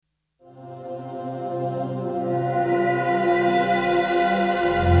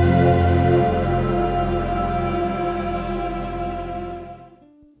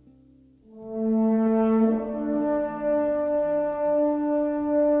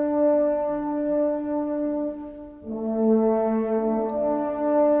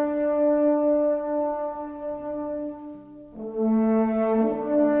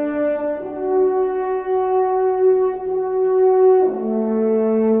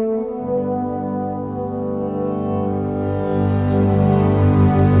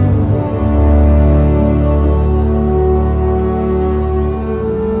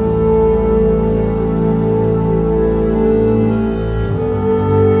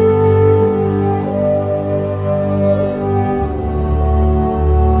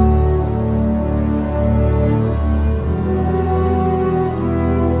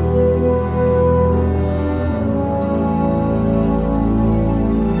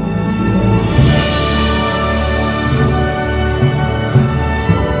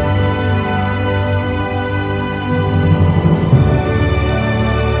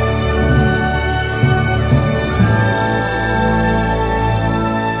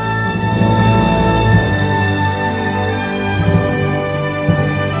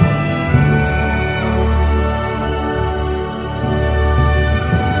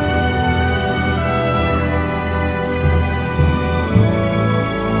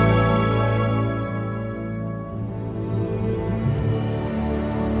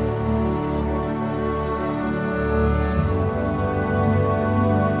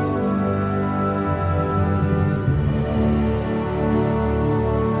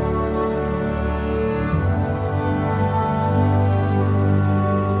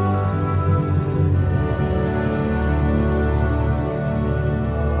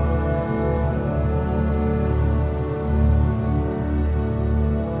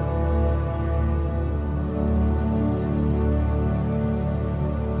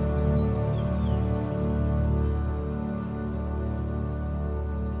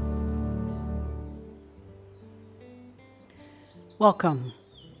Welcome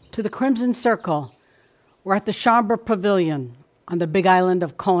to the Crimson Circle. We're at the Shaumbra Pavilion on the big island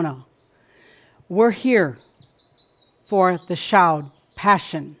of Kona. We're here for the Shoud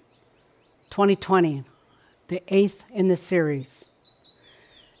Passion 2020, the 8th in the series.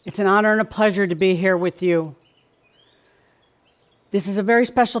 It's an honor and a pleasure to be here with you. This is a very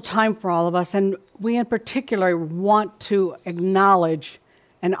special time for all of us, and we in particular want to acknowledge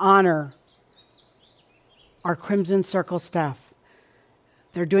and honor our Crimson Circle staff.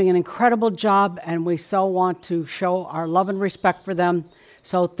 They're doing an incredible job, and we so want to show our love and respect for them.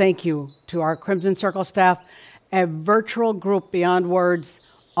 So thank you to our Crimson Circle staff, a virtual group beyond words,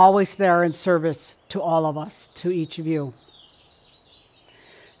 always there in service to all of us, to each of you.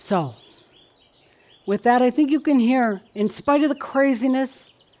 So, with that, I think you can hear, in spite of the craziness,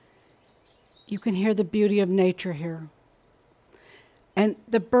 you can hear the beauty of nature here. And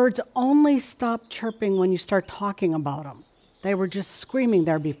the birds only stop chirping when you start talking about them. They were just screaming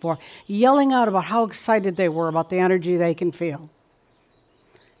there before, yelling out about how excited they were about the energy they can feel.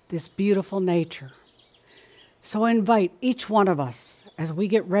 This beautiful nature. So I invite each one of us, as we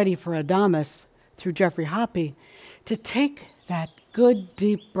get ready for Adamus through Jeffrey Hoppe, to take that good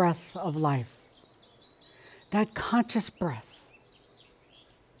deep breath of life, that conscious breath.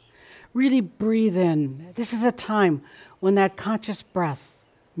 Really breathe in. This is a time when that conscious breath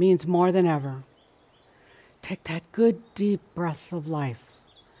means more than ever. Take that good, deep breath of life.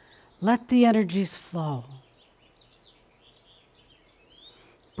 Let the energies flow.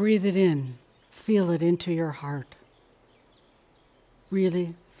 Breathe it in. Feel it into your heart.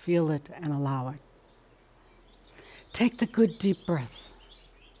 Really feel it and allow it. Take the good, deep breath.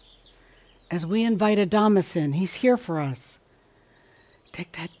 As we invite Adamus in, he's here for us.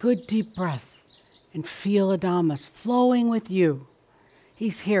 Take that good, deep breath and feel Adamus flowing with you.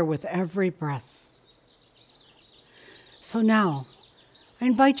 He's here with every breath. So now, I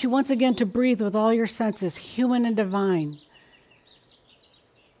invite you once again to breathe with all your senses, human and divine.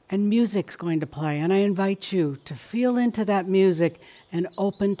 And music's going to play, and I invite you to feel into that music and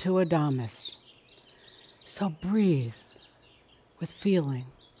open to Adamus. So breathe with feeling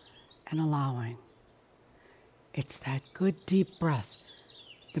and allowing. It's that good deep breath,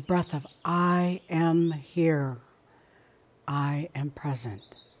 the breath of I am here, I am present.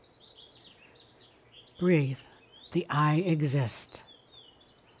 Breathe. The I exist.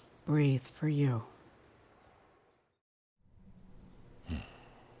 Breathe for you.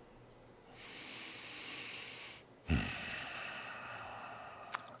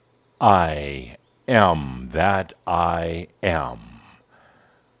 I am that I am.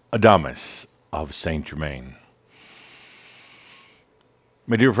 Adamus of Saint Germain.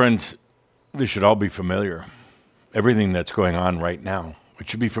 My dear friends, this should all be familiar. Everything that's going on right now, it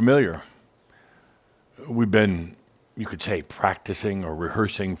should be familiar. We've been, you could say, practicing or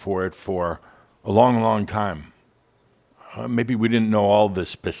rehearsing for it for a long, long time. Maybe we didn't know all the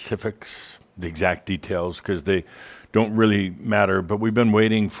specifics, the exact details, because they don't really matter, but we've been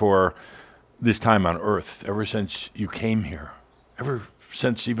waiting for this time on Earth ever since you came here, ever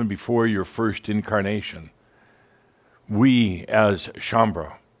since even before your first incarnation. We, as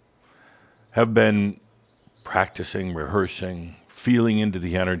Shaumbra, have been practicing, rehearsing, feeling into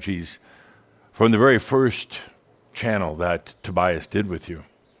the energies from the very first channel that Tobias did with you.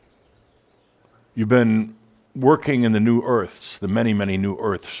 You've been working in the new earths, the many, many new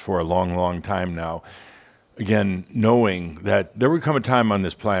earths for a long, long time now. Again, knowing that there would come a time on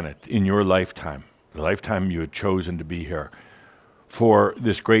this planet in your lifetime, the lifetime you had chosen to be here, for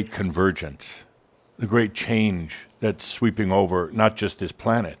this great convergence, the great change that's sweeping over not just this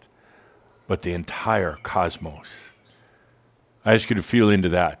planet, but the entire cosmos. I ask you to feel into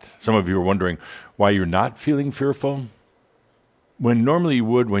that. Some of you are wondering why you're not feeling fearful. When normally you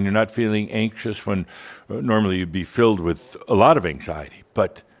would, when you're not feeling anxious, when normally you'd be filled with a lot of anxiety.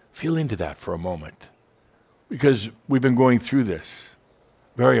 But feel into that for a moment. Because we've been going through this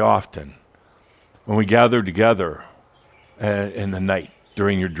very often. When we gather together in the night,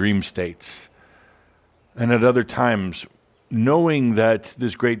 during your dream states, and at other times, knowing that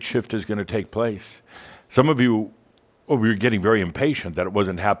this great shift is going to take place. Some of you, we were getting very impatient that it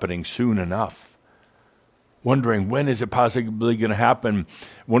wasn't happening soon enough. Wondering, when is it possibly going to happen?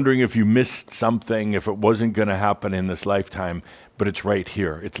 Wondering if you missed something, if it wasn't going to happen in this lifetime, but it's right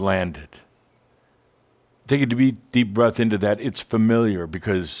here. It's landed. Take a deep breath into that. It's familiar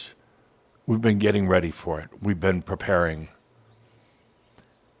because we've been getting ready for it. We've been preparing.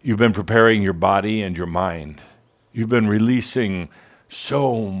 You've been preparing your body and your mind. You've been releasing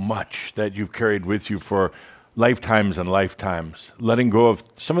so much that you've carried with you for lifetimes and lifetimes, letting go of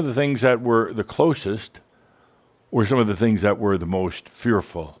some of the things that were the closest were some of the things that were the most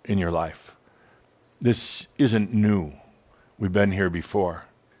fearful in your life? This isn't new. We've been here before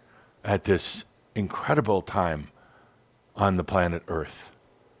at this incredible time on the planet Earth.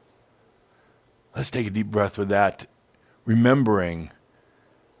 Let's take a deep breath with that, remembering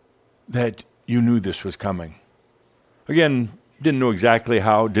that you knew this was coming. Again, didn't know exactly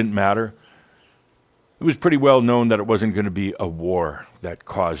how, didn't matter. It was pretty well known that it wasn't going to be a war that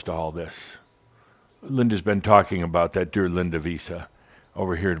caused all this. Linda's been talking about that, dear Linda Visa,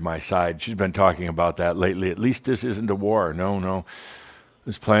 over here to my side. She's been talking about that lately. At least this isn't a war. No.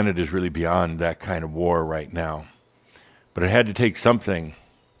 This planet is really beyond that kind of war right now. But it had to take something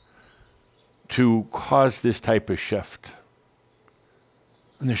to cause this type of shift.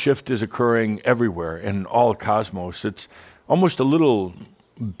 And the shift is occurring everywhere in all cosmos. It's almost a little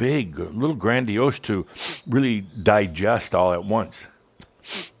big, a little grandiose to really digest all at once.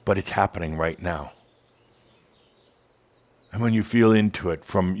 But it's happening right now. And when you feel into it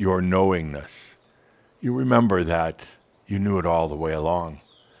from your knowingness, you remember that you knew it all the way along.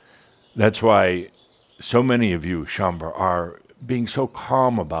 That's why so many of you, Shaumbra, are being so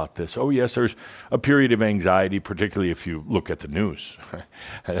calm about this. Oh, yes, there's a period of anxiety, particularly if you look at the news.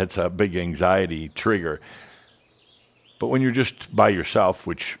 That's a big anxiety trigger. But when you're just by yourself,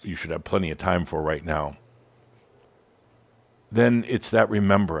 which you should have plenty of time for right now, then it's that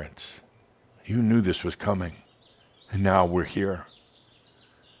remembrance. You knew this was coming, and now we're here.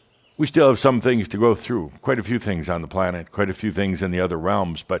 We still have some things to go through, quite a few things on the planet, quite a few things in the other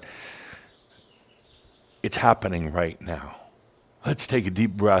realms, but it's happening right now. Let's take a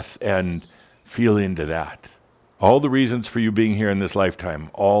deep breath and feel into that. All the reasons for you being here in this lifetime,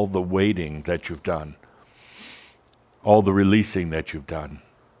 all the waiting that you've done, all the releasing that you've done,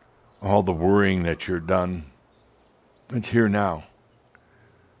 all the worrying that you've done, it's here now.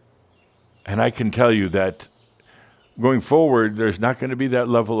 And I can tell you that going forward, there's not going to be that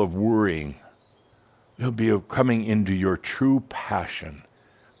level of worrying. It'll be of coming into your true passion.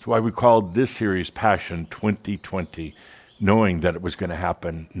 That's why we called this series Passion 2020, knowing that it was going to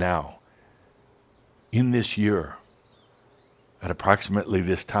happen now. In this year, at approximately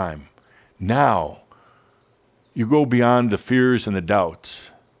this time. Now, you go beyond the fears and the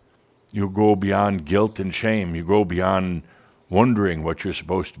doubts. You go beyond guilt and shame. You go beyond wondering what you're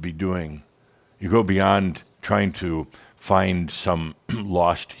supposed to be doing. You go beyond trying to find some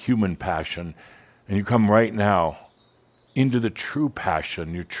lost human passion, and you come right now into the true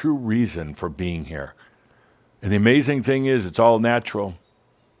passion, your true reason for being here. And the amazing thing is, it's all natural.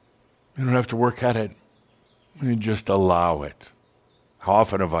 You don't have to work at it. You just allow it. How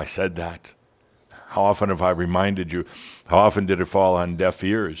often have I said that? How often have I reminded you? How often did it fall on deaf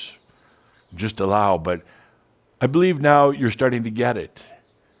ears? Just allow. But I believe now you're starting to get it.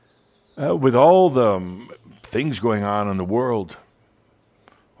 With all the things going on in the world,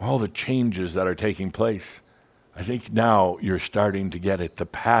 all the changes that are taking place, I think now you're starting to get it. The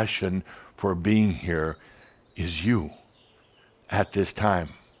passion for being here is you at this time.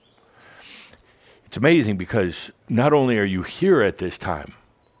 It's amazing because not only are you here at this time,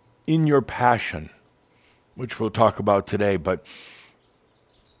 in your passion, which we'll talk about today, but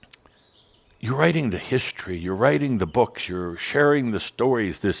you're writing the history, you're writing the books, you're sharing the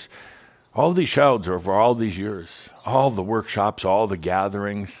stories, all these shouts over all these years, all the workshops, all the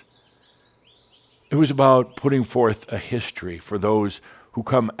gatherings. It was about putting forth a history for those who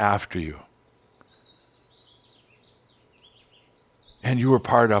come after you. And you were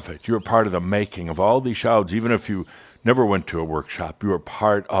part of it. You were part of the making of all these shouts. Even if you never went to a workshop, you were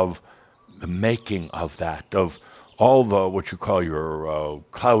part of the making of that, of all the, what you call your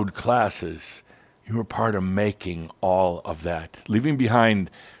cloud classes. You were part of making all of that, leaving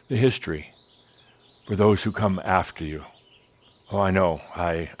behind the history for those who come after you. Oh, I know.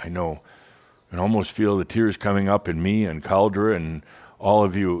 I know. I can almost feel the tears coming up in me and Caldra and all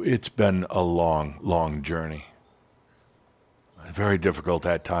of you. It's been a long, long journey. Very difficult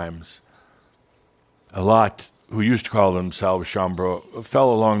at times. A lot who used to call themselves Shaumbra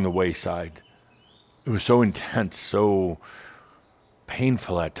fell along the wayside. It was so intense, so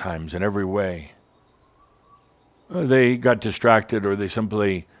painful at times in every way. They got distracted or they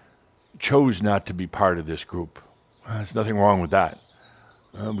simply chose not to be part of this group. There's nothing wrong with that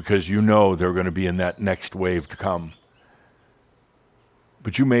because you know they're going to be in that next wave to come.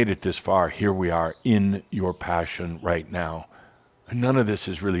 But you made it this far. Here we are in your passion right now. And none of this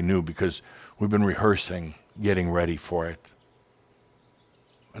is really new because we've been rehearsing, getting ready for it.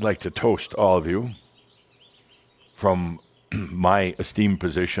 I'd like to toast all of you from my esteemed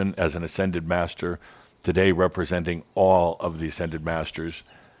position as an Ascended Master, today representing all of the Ascended Masters.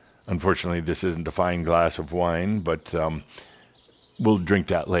 Unfortunately, this isn't a fine glass of wine, but we'll drink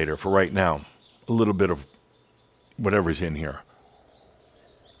that later. For right now, a little bit of whatever's in here.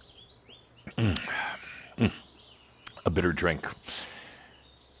 A bitter drink,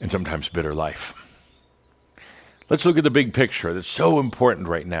 and sometimes bitter life. Let's look at the big picture. That's so important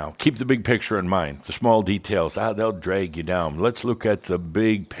right now. Keep the big picture in mind. The small details, they'll drag you down. Let's look at the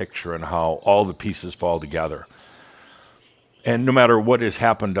big picture and how all the pieces fall together. And no matter what has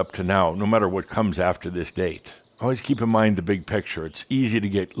happened up to now, no matter what comes after this date, always keep in mind the big picture. It's easy to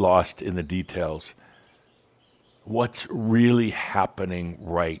get lost in the details. What's really happening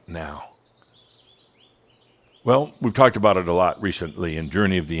right now? Well, we've talked about it a lot recently in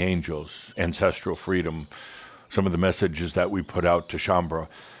Journey of the Angels, Ancestral Freedom, some of the messages that we put out to Shaumbra.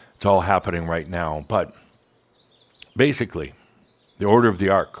 It's all happening right now. But basically, the Order of the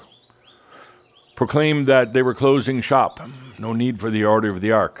Ark proclaimed that they were closing shop. No need for the Order of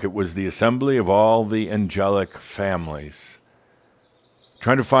the Ark. It was the assembly of all the angelic families,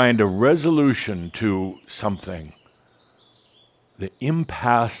 trying to find a resolution to something. The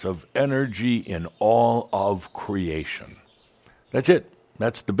impasse of energy in all of creation. That's it.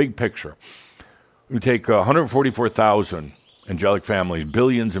 That's the big picture. We take 144,000 angelic families,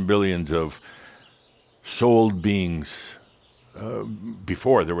 billions and billions of souled beings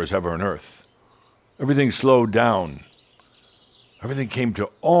before there was ever an earth. Everything slowed down. Everything came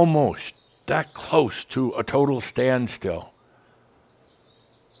to almost that close to a total standstill.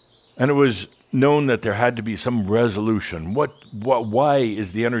 And it was known that there had to be some resolution. Why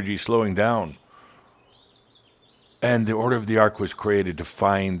is the energy slowing down? And the Order of the Ark was created to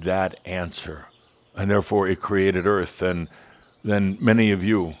find that answer. And therefore it created Earth. And then many of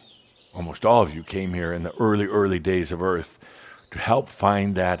you, almost all of you, came here in the early days of Earth to help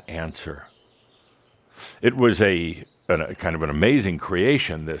find that answer. It was a kind of an amazing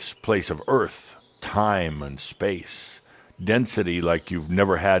creation, this place of Earth, time and space, density like you've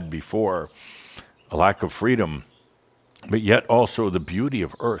never had before, a lack of freedom, but yet also the beauty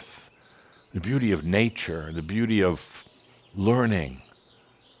of Earth, the beauty of nature, the beauty of learning,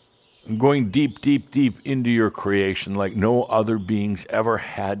 and going deep into your creation like no other beings ever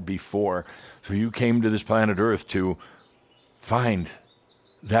had before. So you came to this planet Earth to find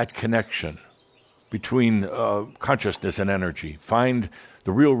that connection between consciousness and energy, find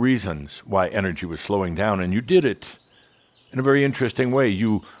the real reasons why energy was slowing down, and you did it in a very interesting way.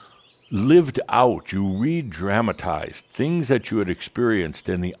 You lived out, you re-dramatized things that you had experienced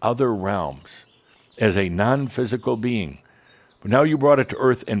in the other realms as a non-physical being. But now you brought it to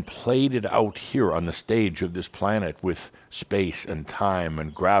Earth and played it out here on the stage of this planet with space and time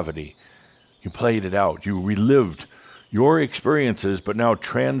and gravity. You played it out. You relived your experiences, but now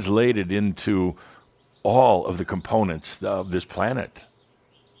translated into all of the components of this planet.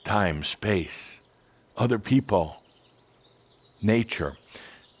 Time, space, other people, nature.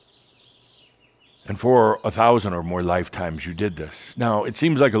 And for 1,000 or more lifetimes you did this. Now, it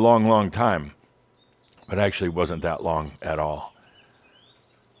seems like a long time, but actually it wasn't that long at all.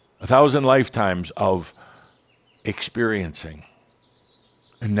 1,000 lifetimes of experiencing,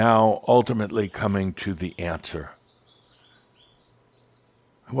 and now ultimately coming to the answer.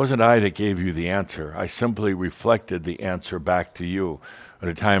 It wasn't I that gave you the answer. I simply reflected the answer back to you at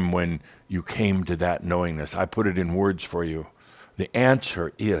a time when you came to that knowingness. I put it in words for you. The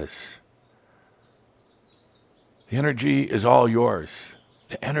answer is, the energy is all yours.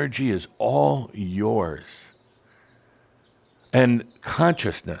 The energy is all yours. And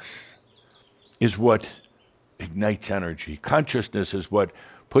consciousness is what ignites energy. Consciousness is what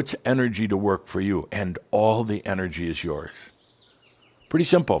puts energy to work for you, and all the energy is yours. Pretty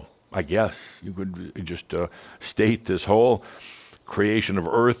simple, I guess. You could just state this whole creation of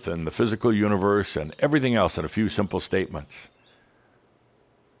Earth and the physical universe and everything else in a few simple statements.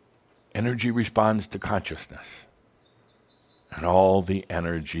 Energy responds to consciousness, and all the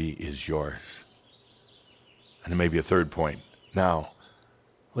energy is yours. And there may be a third point. Now,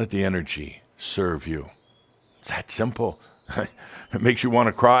 let the energy serve you. It's that simple. It makes you want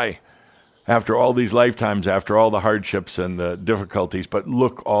to cry after all these lifetimes, after all the hardships and the difficulties. But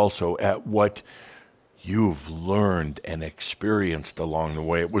look also at what you've learned and experienced along the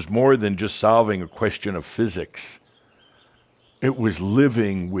way. It was more than just solving a question of physics. It was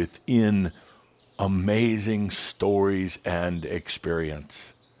living within amazing stories and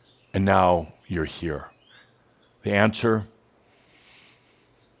experience. And now you're here. The answer,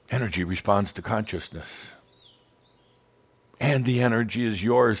 energy responds to consciousness. And the energy is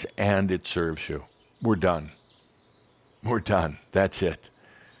yours and it serves you. We're done. We're done. That's it.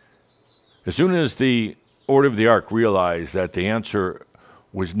 As soon as the Order of the Ark realized that the answer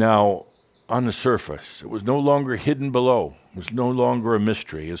was now on the surface. It was no longer hidden below. It was no longer a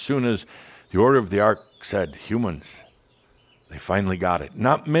mystery. As soon as the Order of the Ark said, humans, they finally got it.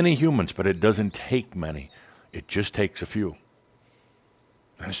 Not many humans, but it doesn't take many. It just takes a few.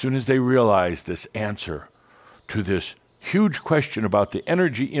 And as soon as they realized this answer to this huge question about the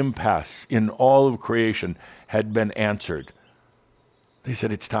energy impasse in all of creation had been answered, they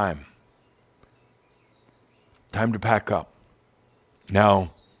said, it's time. Time to pack up.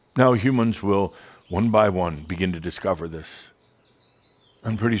 Now humans will, one by one, begin to discover this.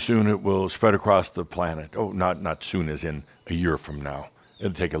 And pretty soon it will spread across the planet. Oh, not soon as in a year from now.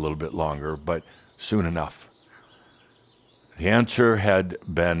 It'll take a little bit longer, but soon enough. The answer had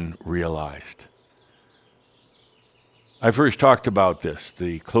been realized. I first talked about this,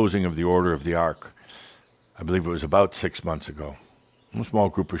 the closing of the Order of the Ark. I believe it was about 6 months ago. A small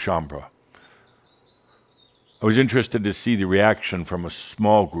group of Shaumbra. I was interested to see the reaction from a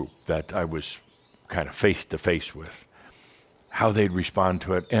small group that I was kind of face-to-face with, how they'd respond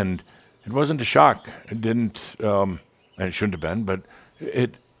to it. And it wasn't a shock. It didn't, and it shouldn't have been, but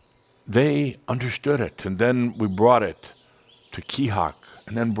they understood it. And then we brought it to Kihak,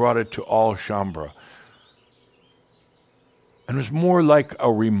 and then brought it to all Shaumbra. And it was more like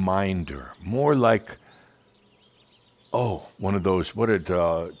a reminder, more like, oh, one of those, what did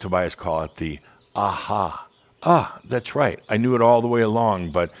Tobias call it? The aha. Ah, that's right. I knew it all the way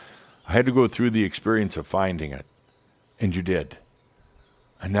along, but I had to go through the experience of finding it. And you did.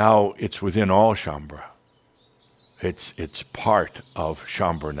 And now it's within all Shaumbra. It's part of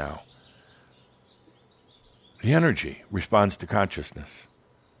Shaumbra now. The energy responds to consciousness.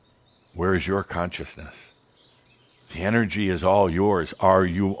 Where is your consciousness? The energy is all yours. Are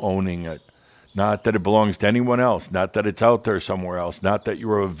you owning it? Not that it belongs to anyone else, not that it's out there somewhere else, not that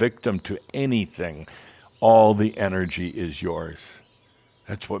you're a victim to anything. All the energy is yours.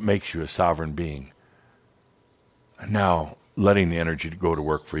 That's what makes you a sovereign being. And now, letting the energy go to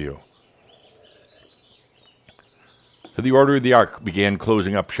work for you. So the Order of the Ark began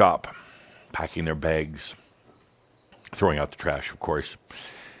closing up shop, packing their bags, throwing out the trash, of course,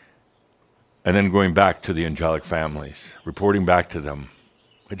 and then going back to the angelic families, reporting back to them.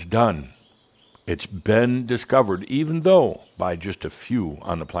 It's done. It's been discovered, even though by just a few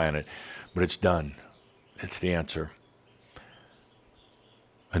on the planet, but it's done. It's the answer.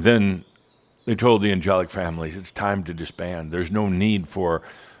 And then they told the angelic families, it's time to disband. There's no need for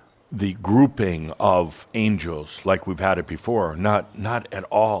the grouping of angels like we've had it before. Not at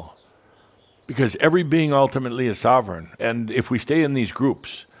all. Because every being ultimately is sovereign. And if we stay in these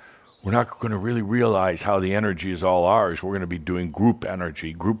groups, we're not going to really realize how the energy is all ours. We're going to be doing group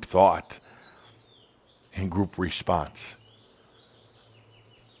energy, group thought, and group response.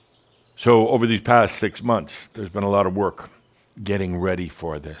 So over these past 6 months, there's been a lot of work getting ready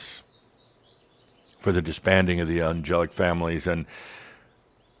for this, for the disbanding of the angelic families. And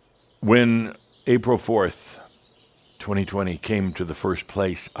when April 4th, 2020 came to the first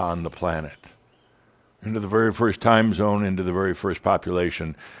place on the planet, into the very first time zone, into the very first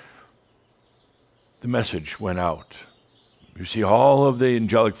population, the message went out. You see, all of the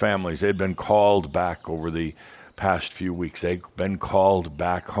angelic families, they'd been called back over the past few weeks. They'd been called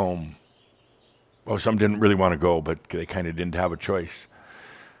back home. Well, some didn't really want to go, but they kind of didn't have a choice.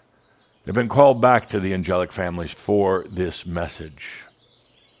 They've been called back to the angelic families for this message.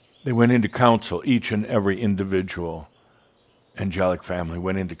 They went into council, each and every individual angelic family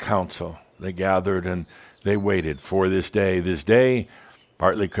went into council. They gathered and they waited for this day,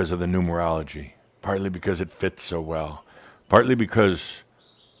 partly because of the numerology, partly because it fits so well, partly because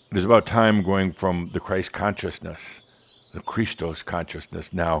it is about time going from the Christ consciousness, the Christos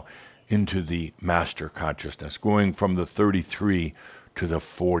consciousness now, into the master consciousness, going from the 33 to the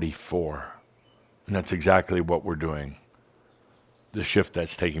 44. And that's exactly what we're doing. The shift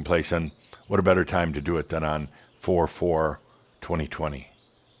that's taking place, and what a better time to do it than on 4/4/2020.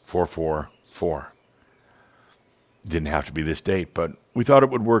 4/4/4. Didn't have to be this date, but we thought it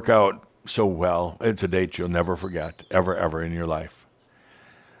would work out so well. It's a date you'll never forget, ever in your life.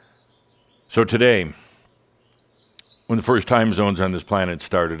 So today, when the first time zones on this planet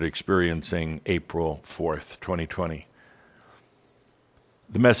started experiencing April 4th, 2020,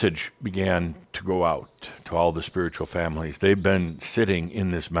 the message began to go out to all the spiritual families. They've been sitting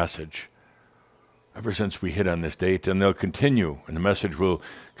in this message ever since we hit on this date, and they'll continue, and the message will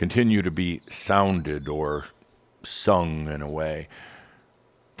continue to be sounded or sung in a way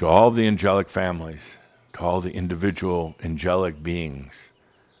to all the angelic families, to all the individual angelic beings,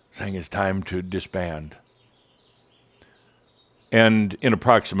 saying it's time to disband. And in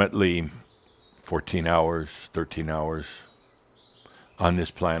approximately 14 hours, 13 hours, on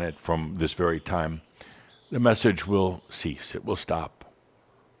this planet from this very time, the message will cease. It will stop.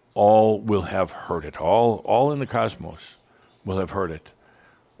 All will have heard it. All in the cosmos will have heard it.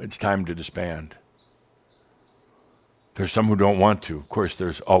 It's time to disband. There's some who don't want to. Of course,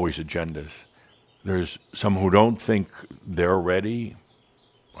 there's always agendas. There's some who don't think they're ready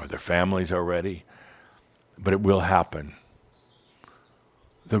or their families are ready, but it will happen.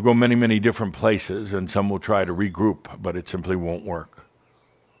 They'll go many, many different places, and some will try to regroup, but it simply won't work.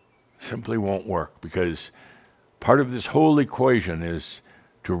 Simply won't work, because part of this whole equation is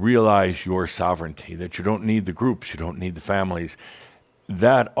to realize your sovereignty, that you don't need the groups, you don't need the families.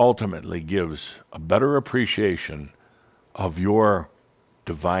 That ultimately gives a better appreciation of your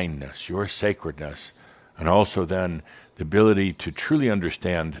divineness, your sacredness, and also then the ability to truly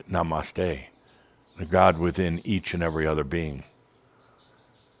understand Namaste, the God within each and every other being.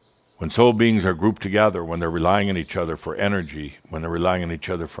 When soul beings are grouped together, when they're relying on each other for energy, when they're relying on each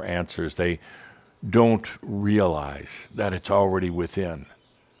other for answers, they don't realize that it's already within.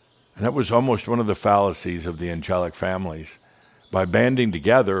 And that was almost one of the fallacies of the angelic families. By banding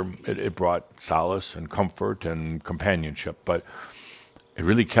together, it brought solace and comfort and companionship, but it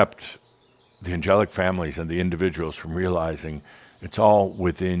really kept the angelic families and the individuals from realizing it's all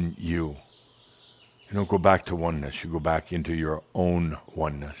within you. You don't go back to oneness, you go back into your own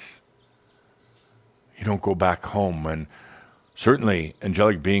oneness. You don't go back home, and certainly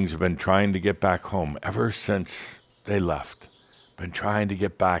angelic beings have been trying to get back home ever since they left. Been trying to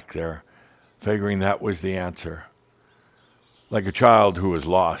get back there, figuring that was the answer. Like a child who was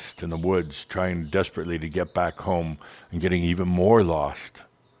lost in the woods, trying desperately to get back home and getting even more lost.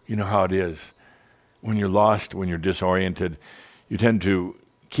 You know how it is. When you're lost, when you're disoriented, you tend to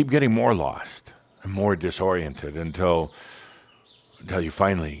keep getting more lost and more disoriented until you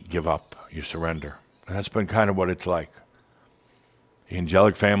finally give up, you surrender. And that's been kind of what it's like. The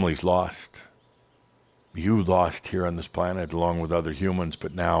angelic family's lost. You lost here on this planet along with other humans,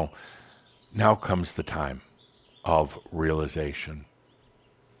 but now comes the time of realization.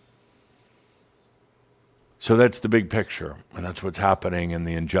 So that's the big picture, and that's what's happening in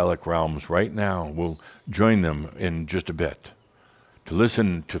the angelic realms right now. We'll join them in just a bit to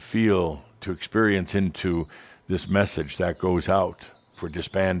listen, to feel, to experience into this message that goes out for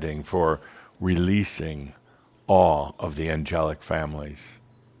disbanding, for releasing all of the angelic families.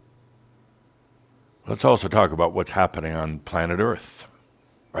 Let's also talk about what's happening on planet Earth,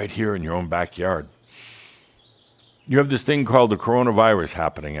 right here in your own backyard. You have this thing called the coronavirus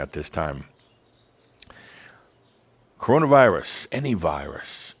happening at this time. Coronavirus, any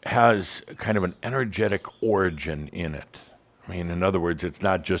virus, has kind of an energetic origin in it. I mean, in other words, it's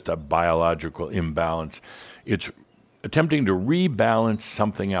not just a biological imbalance. It's attempting to rebalance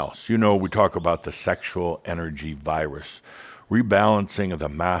something else. You know, we talk about the sexual energy virus, rebalancing of the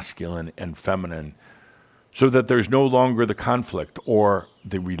masculine and feminine so that there's no longer the conflict or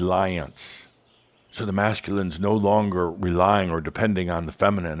the reliance. So the masculine's no longer relying or depending on the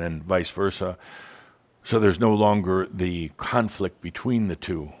feminine and vice versa. So there's no longer the conflict between the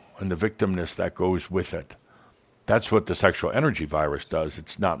two and the victimness that goes with it. That's what the sexual energy virus does.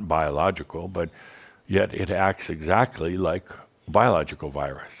 It's not biological, but yet it acts exactly like a biological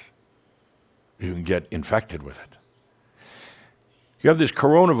virus. You can get infected with it. You have this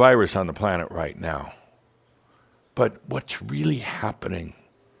coronavirus on the planet right now. But what's really happening,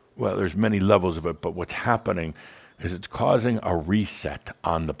 well, there's many levels of it, but what's happening is it's causing a reset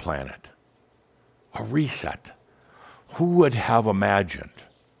on the planet. A reset. Who would have imagined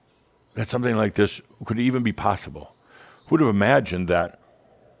that something like this could even be possible? Who would have imagined that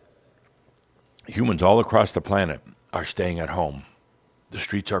humans all across the planet are staying at home? The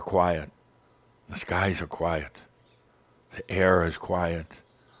streets are quiet. The skies are quiet. The air is quiet.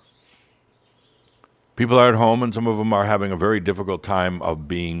 People are at home, and some of them are having a very difficult time of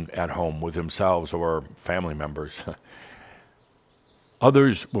being at home with themselves or family members.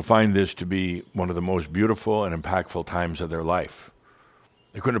 Others will find this to be one of the most beautiful and impactful times of their life.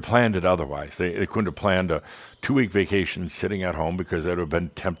 They couldn't have planned it otherwise. They couldn't have planned a 2-week vacation sitting at home because they would have been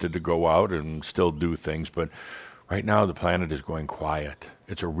tempted to go out and still do things. But right now the planet is going quiet.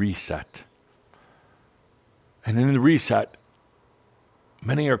 It's a reset. And in the reset,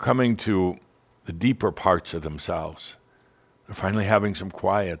 many are coming to the deeper parts of themselves. They're finally having some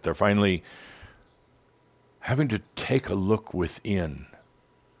quiet. They're finally having to take a look within.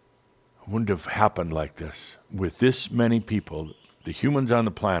 It wouldn't have happened like this. With this many people, the humans on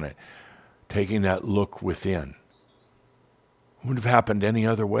the planet, taking that look within. It wouldn't have happened any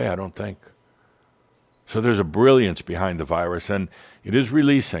other way, I don't think. So there's a brilliance behind the virus, and it is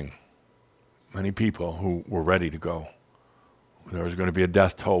releasing many people who were ready to go, There's going to be a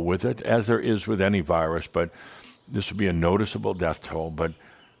death toll with it, as there is with any virus, but this would be a noticeable death toll. But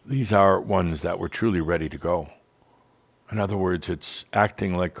these are ones that were truly ready to go. In other words, it's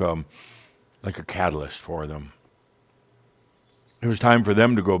acting like a catalyst for them. It was time for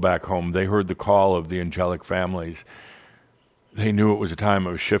them to go back home. They heard the call of the angelic families. They knew it was a time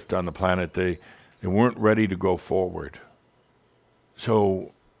of shift on the planet. They weren't ready to go forward.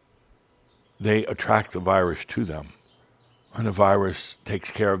 So they attract the virus to them. And the virus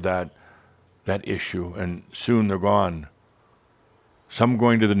takes care of that issue, and soon they're gone. Some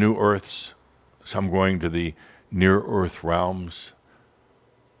going to the new earths, some going to the near-earth realms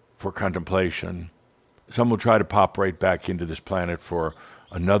for contemplation. Some will try to pop right back into this planet for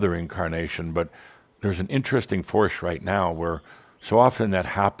another incarnation, but there's an interesting force right now where so often that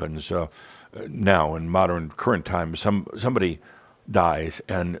happens now in modern current times. Somebody dies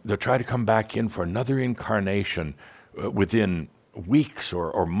and they'll try to come back in for another incarnation within weeks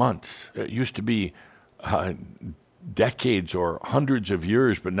or months. It used to be decades or hundreds of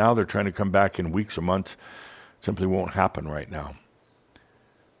years, but now they're trying to come back in weeks or months. It simply won't happen right now.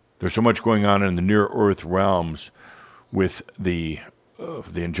 There's so much going on in the near-earth realms with the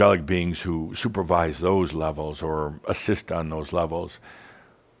angelic beings who supervise those levels or assist on those levels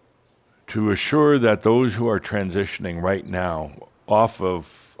to assure that those who are transitioning right now off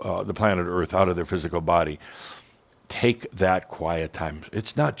of the planet Earth, out of their physical body, take that quiet time.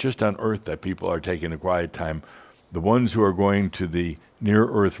 It's not just on Earth that people are taking the quiet time. The ones who are going to the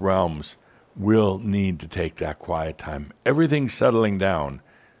near-Earth realms will need to take that quiet time. Everything's settling down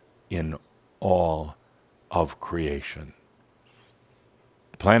in all of creation.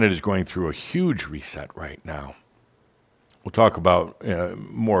 The planet is going through a huge reset right now. We'll talk about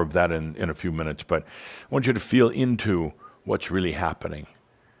more of that in a few minutes, but I want you to feel into what's really happening.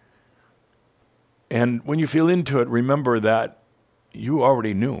 And when you feel into it, remember that you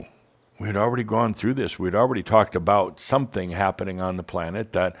already knew. We had already gone through this. We had already talked about something happening on the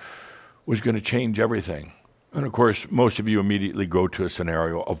planet that was going to change everything. And of course, most of you immediately go to a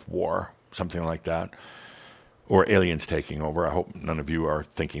scenario of war, something like that, or aliens taking over. I hope none of you are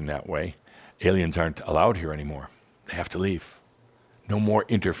thinking that way. Aliens aren't allowed here anymore. They have to leave. No more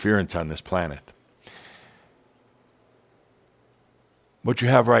interference on this planet. What you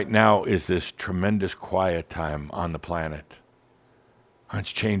have right now is this tremendous quiet time on the planet.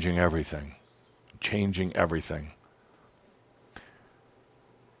 It's changing everything. Changing everything.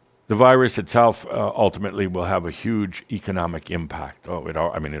 The virus itself ultimately will have a huge economic impact. It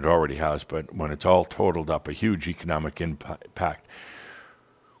already has, but when it's all totaled up, a huge economic impact,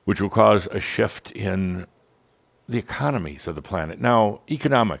 which will cause a shift in the economies of the planet. Now,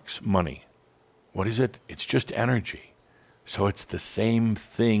 economics, money, what is it? It's just energy. So it's the same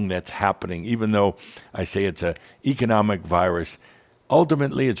thing that's happening, even though I say it's an economic virus.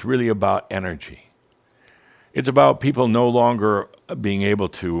 Ultimately, it's really about energy. It's about people no longer being able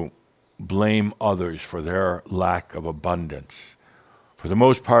to blame others for their lack of abundance. For the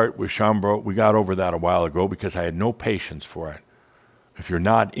most part, with Shaumbra, we got over that a while ago because I had no patience for it. If you're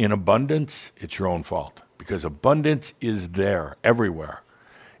not in abundance, it's your own fault, because abundance is there everywhere.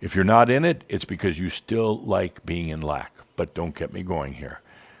 If you're not in it, it's because you still like being in lack. But don't get me going here.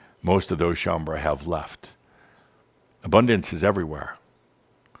 Most of those Shaumbra have left. Abundance is everywhere.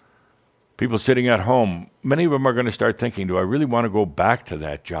 People sitting at home, many of them are going to start thinking, do I really want to go back to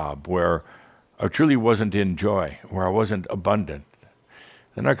that job where I truly wasn't in joy, where I wasn't abundant?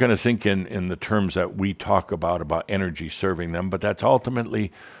 They're not going to think in the terms that we talk about energy serving them, but that's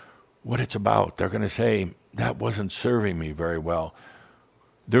ultimately what it's about. They're going to say, that wasn't serving me very well.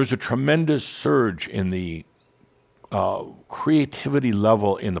 There's a tremendous surge in the creativity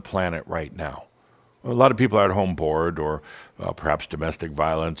level in the planet right now. A lot of people are at home bored, or perhaps domestic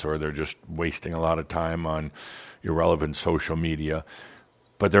violence, or they're just wasting a lot of time on irrelevant social media.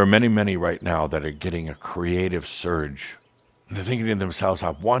 But there are many, many right now that are getting a creative surge. They're thinking to themselves,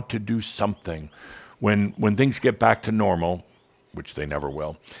 I want to do something. When things get back to normal, which they never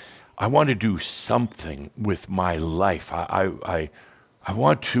will, I want to do something with my life. I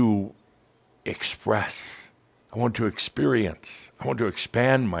want to express. I want to experience. I want to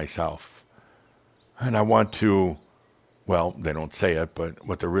expand myself. And I want to, well, they don't say it, but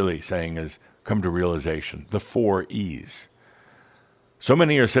what they're really saying is come to realization, the 4 E's. So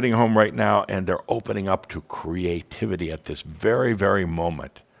many are sitting home right now and they're opening up to creativity at this very, very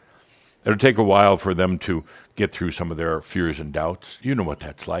moment. It'll take a while for them to get through some of their fears and doubts. You know what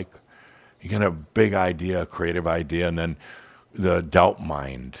that's like. You get a big idea, a creative idea, and then the doubt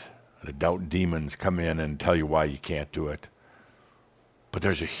mind, the doubt demons come in and tell you why you can't do it. But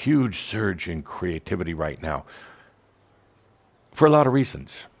there's a huge surge in creativity right now. for a lot of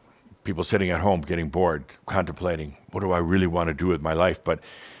reasons. People sitting at home getting bored, contemplating, what do I really want to do with my life? But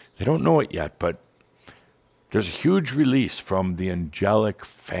they don't know it yet. But there's a huge release from the angelic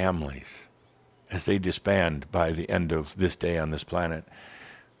families as they disband by the end of this day on this planet.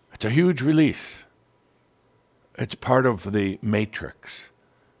 It's a huge release. It's part of the matrix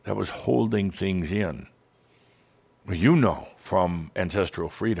that was holding things in. Well, you know from Ancestral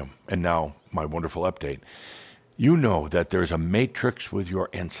Freedom, and now my wonderful update, you know that there's a matrix with your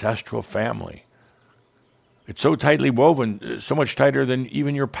ancestral family. It's so tightly woven, so much tighter than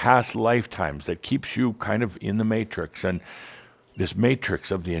even your past lifetimes, that keeps you kind of in the matrix. And this matrix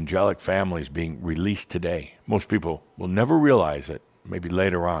of the angelic family is being released today. Most people will never realize it, maybe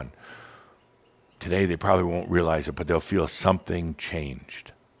later on. Today they probably won't realize it, but they'll feel something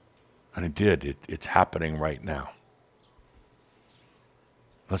changed. And it did. It's happening right now.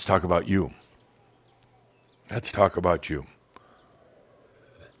 Let's talk about you. Let's talk about you.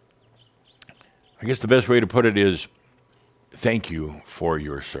 I guess the best way to put it is, thank you for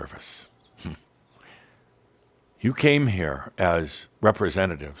your service. You came here as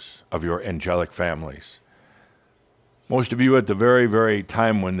representatives of your angelic families. Most of you at the very, very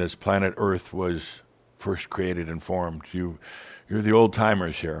time when this planet Earth was first created and formed, you're the old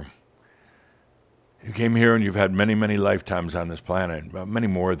timers here. You came here and you've had many, many lifetimes on this planet, many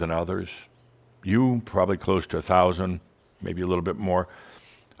more than others. You, probably close to 1,000, maybe a little bit more.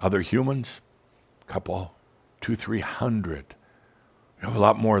 Other humans, couple, 200-300. You have a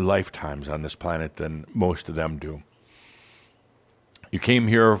lot more lifetimes on this planet than most of them do. You came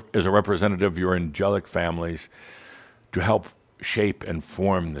here as a representative of your angelic families to help shape and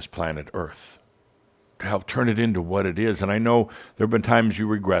form this planet Earth, to help turn it into what it is. And I know there have been times you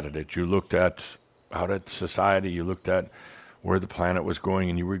regretted it. You looked out at society, you looked at where the planet was going,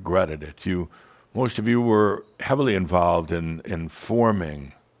 and you regretted it. Most of you were heavily involved in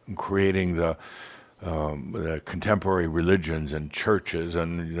forming and creating the contemporary religions and churches,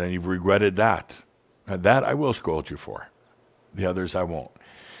 and then you've regretted that. And that I will scold you for. The others I won't.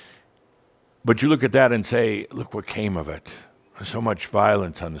 But you look at that and say, look what came of it. There's so much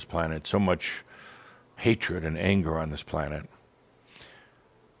violence on this planet, so much hatred and anger on this planet.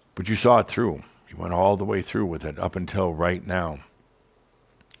 But you saw it through. You went all the way through with it up until right now.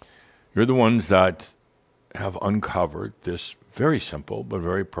 You're the ones that have uncovered this very simple but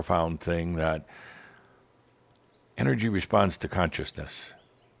very profound thing, that energy responds to consciousness.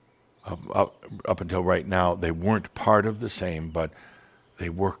 Up until right now, they weren't part of the same, but they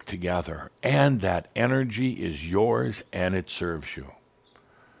work together. And that energy is yours and it serves you.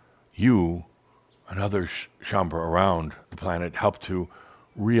 You and other Shaumbra around the planet help to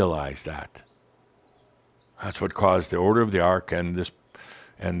realize that. That's what caused the Order of the Ark and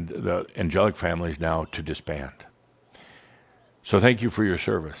the angelic families now to disband. So thank you for your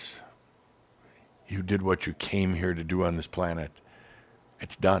service. You did what you came here to do on this planet.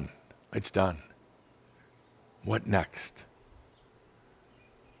 It's done. It's done. What next?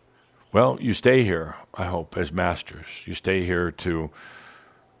 Well, you stay here, I hope, as masters. You stay here to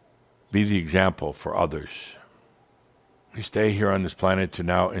be the example for others. You stay here on this planet to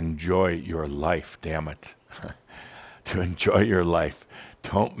now enjoy your life, damn it. To enjoy your life.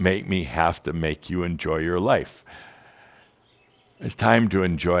 Don't make me have to make you enjoy your life. It's time to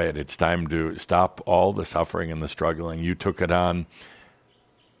enjoy it. It's time to stop all the suffering and the struggling. You took it on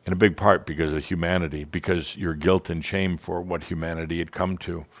in a big part because of humanity, because your guilt and shame for what humanity had come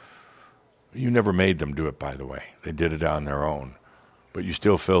to. You never made them do it, by the way. They did it on their own. But you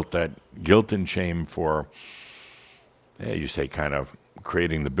still felt that guilt and shame for, you say, kind of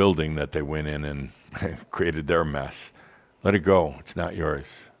creating the building that they went in and created their mess. Let it go. It's not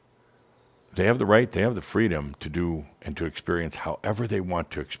yours. They have the right, they have the freedom to do and to experience however they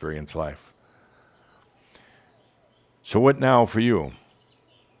want to experience life. So what now for you,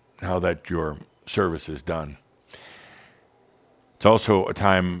 now that your service is done? It's also a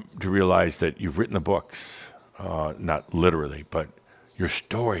time to realize that you've written the books, not literally, but your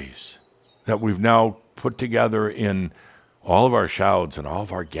stories that we've now put together in all of our shouds and all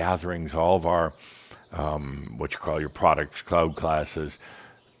of our gatherings, all of our, what you call your products, cloud classes.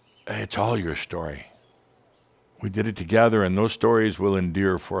 It's all your story. We did it together, and those stories will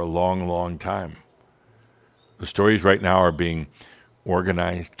endure for a long, long time. The stories right now are being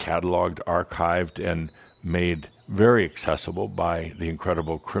organized, cataloged, archived, and made very accessible by the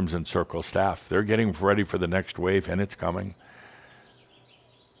incredible Crimson Circle staff. They're getting ready for the next wave, and it's coming.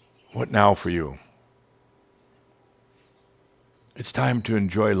 What now for you? It's time to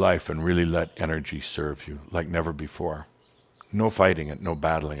enjoy life and really let energy serve you like never before. No fighting it, no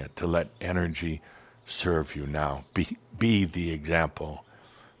battling it, to let energy serve you now. Be the example.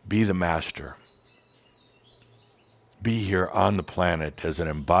 Be the master. Be here on the planet as an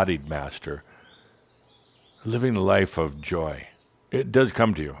embodied master, living the life of joy. It does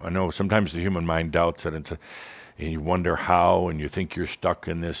come to you. I know sometimes the human mind doubts it, and you wonder how, and you think you're stuck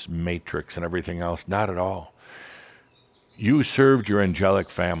in this matrix and everything else. Not at all. You served your angelic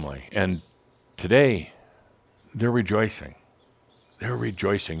family, and today they're rejoicing. They're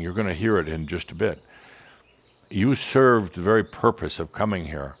rejoicing. You're going to hear it in just a bit. You served the very purpose of coming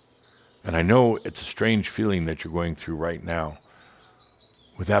here. And I know it's a strange feeling that you're going through right now.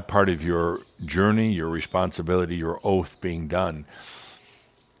 With that part of your journey, your responsibility, your oath being done,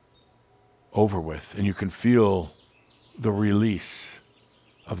 over with. And you can feel the release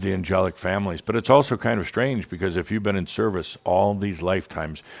of the angelic families. But it's also kind of strange because if you've been in service all these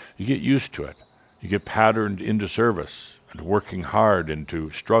lifetimes, you get used to it. You get patterned into service and working hard, into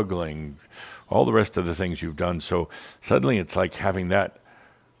struggling, all the rest of the things you've done. So suddenly it's like having that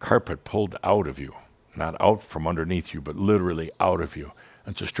carpet pulled out of you, not out from underneath you, but literally out of you.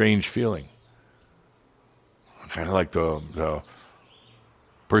 It's a strange feeling. Kind of like the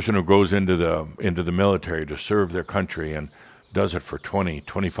person who goes into the military to serve their country and does it for 20,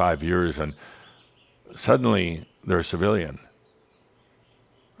 25 years, and suddenly they're a civilian.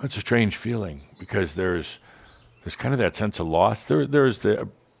 It's a strange feeling because there's kind of that sense of loss. There's the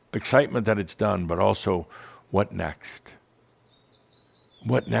excitement that it's done, but also what next?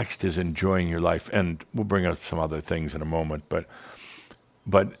 What next is enjoying your life. And we'll bring up some other things in a moment, but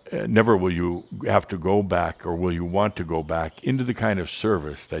never will you have to go back, or will you want to go back into the kind of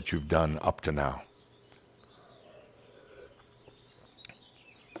service that you've done up to now.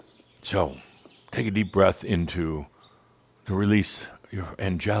 So take a deep breath into the release, your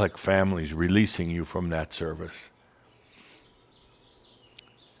angelic families releasing you from that service.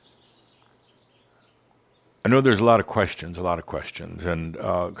 I know there's a lot of questions, and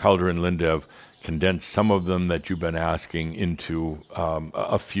Calder and Linda have condensed some of them that you've been asking into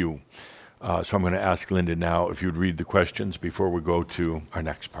a few. So I'm going to ask Linda now if you'd read the questions before we go to our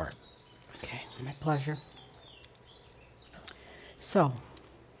next part. Okay, my pleasure. So,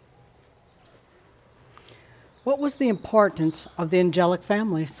 what was the importance of the angelic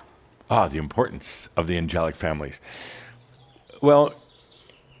families? The importance of the angelic families. Well,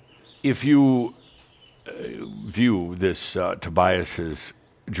 if you view this Tobias's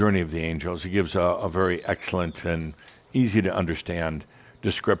Journey of the Angels, he gives a very excellent and easy to understand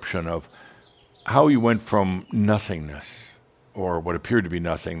description of how he went from nothingness, or what appeared to be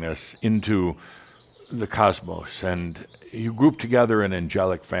nothingness, into the cosmos, and you group together in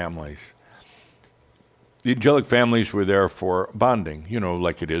angelic families. The angelic families were there for bonding,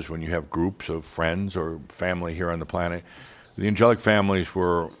 like it is when you have groups of friends or family here on the planet. The angelic families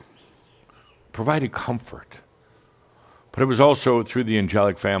were provided comfort. But it was also through the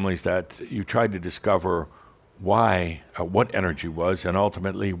angelic families that you tried to discover why, what energy was, and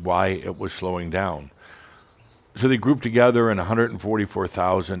ultimately why it was slowing down. So they grouped together in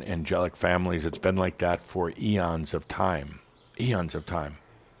 144,000 angelic families. It's been like that for eons of time. Eons of time.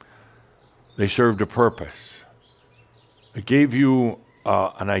 They served a purpose. It gave you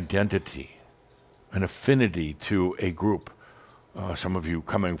an identity, an affinity to a group. Some of you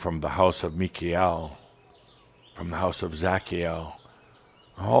coming from the house of Michael, from the house of Zachiel,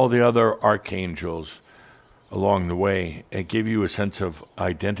 all the other archangels along the way. It gave you a sense of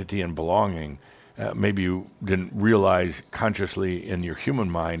identity and belonging. Maybe you didn't realize consciously in your human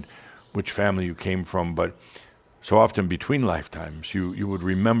mind which family you came from, but so often between lifetimes you would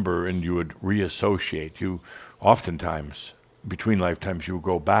remember and you would reassociate. You oftentimes between lifetimes you would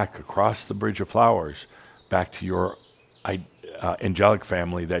go back across the bridge of flowers, back to your angelic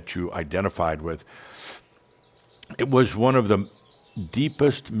family that you identified with. It was one of the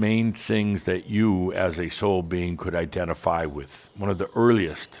deepest main things that you as a soul being could identify with, one of the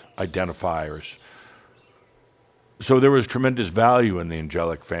earliest identifiers. So there was tremendous value in the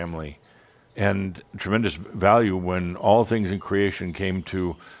angelic family, and tremendous value when all things in creation came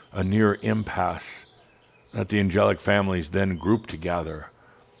to a near impasse, that the angelic families then grouped together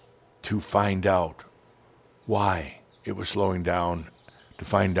to find out why it was slowing down, to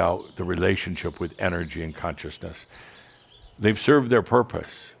find out the relationship with energy and consciousness. They've served their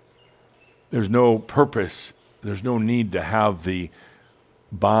purpose. There's no purpose, there's no need to have the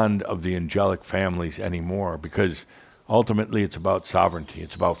bond of the angelic families anymore, because ultimately it's about sovereignty,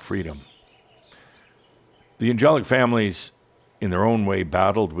 it's about freedom. The angelic families, in their own way,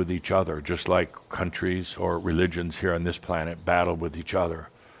 battled with each other, just like countries or religions here on this planet battle with each other.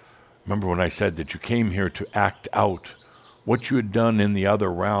 Remember when I said that you came here to act out what you had done in the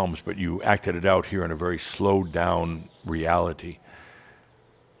other realms, but you acted it out here in a very slowed down reality.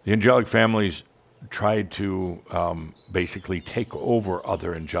 The angelic families tried to basically take over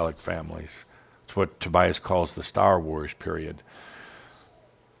other angelic families. It's what Tobias calls the Star Wars period.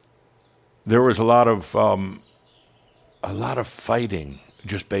 There was a lot of fighting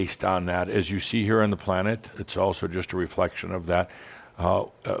just based on that. As you see here on the planet, it's also just a reflection of that.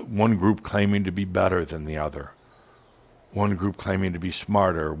 One group claiming to be better than the other. One group claiming to be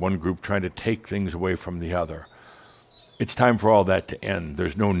smarter. One group trying to take things away from the other. It's time for all that to end.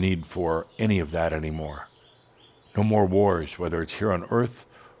 There's no need for any of that anymore. No more wars, whether it's here on Earth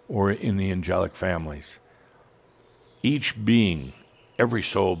or in the angelic families. Each being, every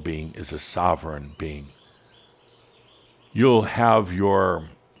soul being, is a sovereign being. You'll have your,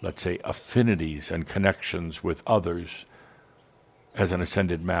 let's say, affinities and connections with others as an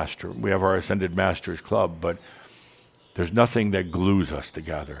ascended master. We have our Ascended Masters Club, but there's nothing that glues us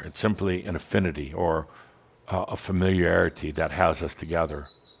together. It's simply an affinity or a familiarity that has us together.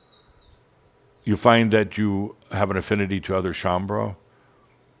 You find that you have an affinity to other Shaumbra,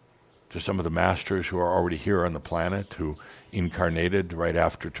 to some of the masters who are already here on the planet, who incarnated right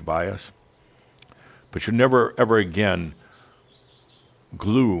after Tobias. But you never, ever again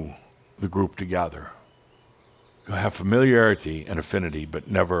glue the group together. You'll have familiarity and affinity, but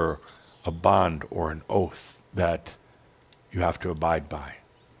never a bond or an oath that you have to abide by.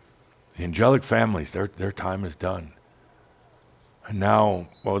 The angelic families, their time is done. And now,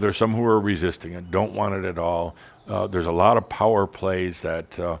 well, there's some who are resisting it, don't want it at all. There's a lot of power plays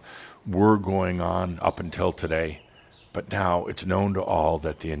that were going on up until today. But now it's known to all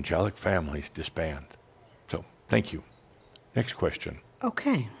that the angelic families disband. So, thank you. Next question.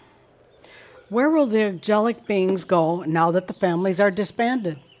 Okay. Where will the angelic beings go now that the families are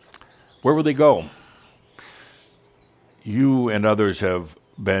disbanded? Where will they go? You and others have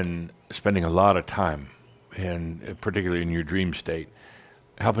been spending a lot of time, and particularly in your dream state,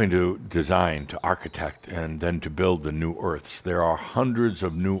 helping to design, to architect, and then to build the new Earths. There are hundreds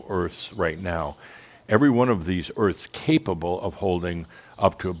of new Earths right now. Every one of these Earths capable of holding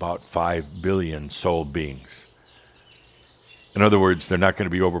up to about 5 billion soul beings. In other words, they're not going to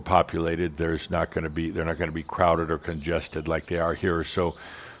be overpopulated. They're not going to be crowded or congested like they are here. So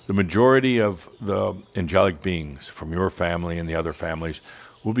the majority of the angelic beings from your family and the other families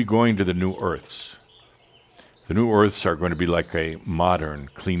will be going to the new Earths. The new Earths are going to be like a modern,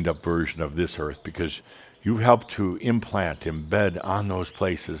 cleaned up version of this Earth, because you've helped to embed on those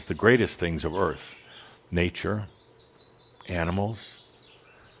places the greatest things of Earth: nature, animals,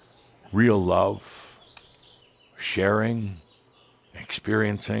 real love, sharing,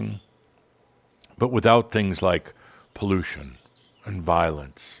 experiencing, but without things like pollution and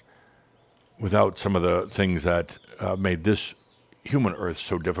violence, without some of the things that made this human Earth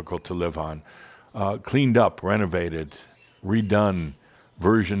so difficult to live on. Cleaned up, renovated, redone,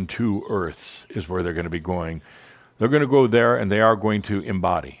 version 2 Earths is where they're going to be going. They're going to go there, and they are going to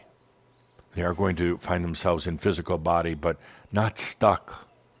embody. They are going to find themselves in physical body, but not stuck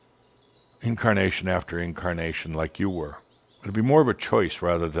incarnation after incarnation like you were. It'll be more of a choice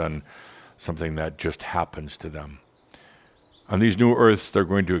rather than something that just happens to them. On these new Earths, they're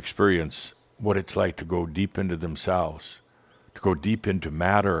going to experience what it's like to go deep into themselves, to go deep into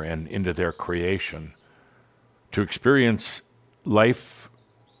matter and into their creation, to experience life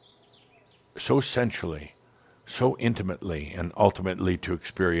so sensually, so intimately, and ultimately to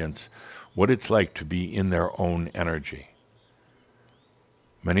experience what it's like to be in their own energy.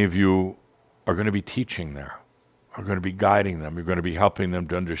 Many of you are going to be teaching there, are going to be guiding them, you're going to be helping them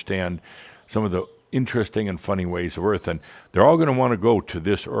to understand some of the interesting and funny ways of Earth, and they're all going to want to go to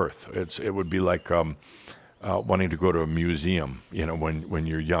this Earth. It would be like wanting to go to a museum, when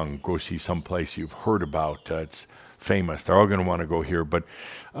you're young, go see some place you've heard about, it's famous. They're all going to want to go here, but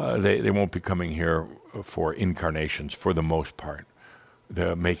they won't be coming here for incarnations for the most part.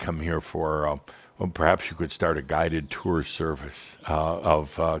 They may come here for, perhaps you could start a guided tour service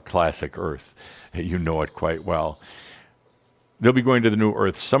of classic Earth. You know it quite well. They'll be going to the new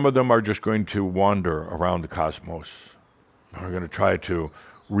Earth. Some of them are just going to wander around the cosmos. They're going to try to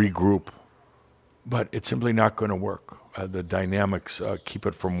regroup, but it's simply not going to work. The dynamics keep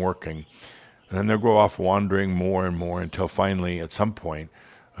it from working. And then they'll go off wandering more and more until finally, at some point,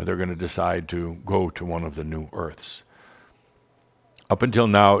 they're going to decide to go to one of the new Earths. Up until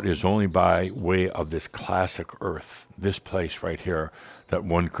now, it is only by way of this classic Earth, this place right here, that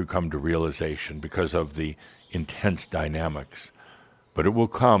one could come to realization because of the intense dynamics. But it will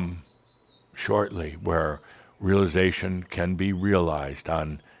come shortly where realization can be realized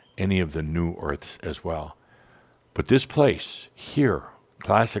on any of the new Earths as well. But this place here,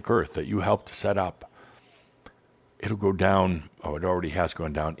 Classic Earth, that you helped set up, it'll go down, it already has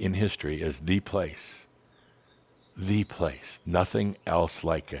gone down in history as the place. The place. Nothing else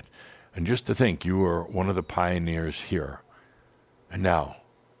like it. And just to think, you were one of the pioneers here. And now,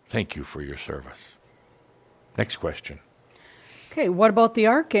 thank you for your service. Next question. Okay, what about the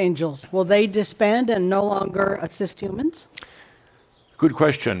archangels? Will they disband and no longer assist humans? Good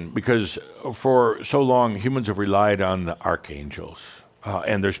question, because for so long, humans have relied on the archangels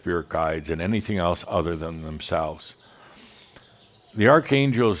and their spirit guides and anything else other than themselves. The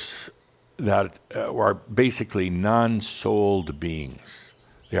archangels that are basically non-souled beings.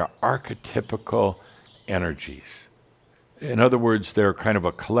 They are archetypical energies. In other words, they're kind of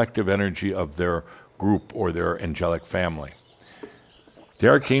a collective energy of their group or their angelic family. The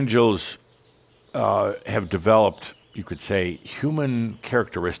archangels have developed, you could say, human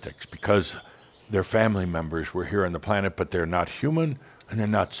characteristics because their family members were here on the planet, but they're not human and they're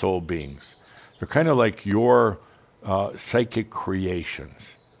not soul beings. They're kind of like your psychic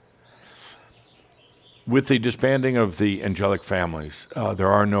creations. With the disbanding of the angelic families,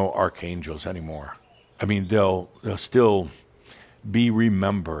 there are no archangels anymore. I mean, they'll still be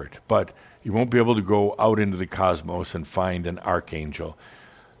remembered, but you won't be able to go out into the cosmos and find an archangel.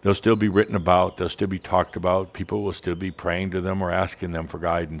 They'll still be written about, they'll still be talked about, people will still be praying to them or asking them for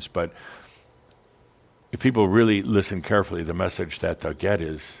guidance, but if people really listen carefully, the message that they'll get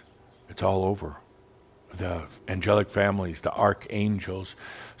is, it's all over. The angelic families, the archangels,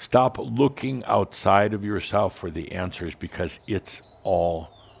 stop looking outside of yourself for the answers because it's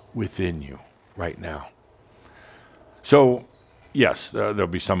all within you right now. So, yes, there'll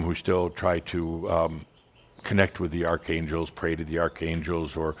be some who still try to connect with the archangels, pray to the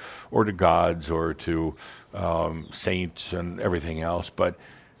archangels or to gods or to saints and everything else. But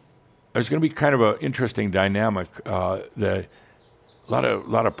there's going to be kind of an interesting dynamic. A lot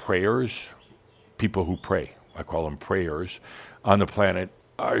of prayers, people who pray, I call them prayers, on the planet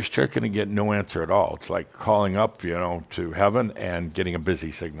are still going to get no answer at all. It's like calling up, to heaven and getting a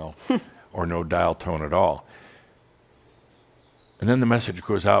busy signal or no dial tone at all. And then the message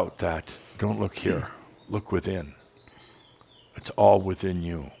goes out that don't look here, look within. It's all within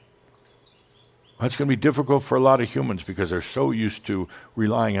you. That's going to be difficult for a lot of humans because they're so used to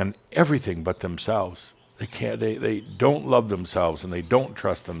relying on everything but themselves. They don't love themselves and they don't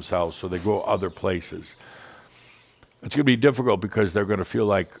trust themselves, so they go other places. It's going to be difficult because they're going to feel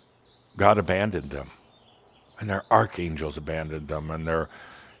like God abandoned them and their archangels abandoned them and their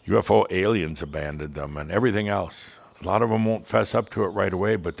UFO aliens abandoned them and everything else. A lot of them won't fess up to it right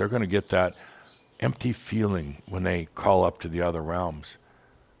away, but they're going to get that empty feeling when they call up to the other realms.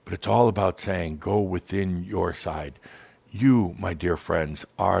 But it's all about saying, go within your side. You, my dear friends,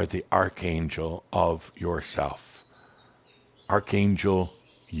 are the archangel of yourself. Archangel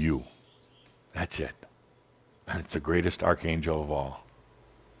you. That's it. And it's the greatest archangel of all.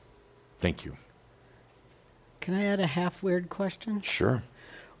 Thank you. Can I add a half-weird question? Sure.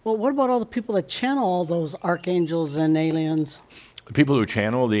 Well, what about all the people that channel all those archangels and aliens? The people who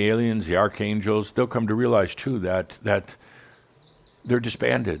channel the aliens, the archangels, they'll come to realize, too, that they're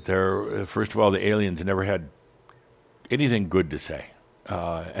disbanded. First of all, the aliens never had anything good to say.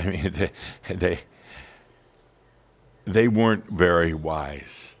 I mean, they weren't very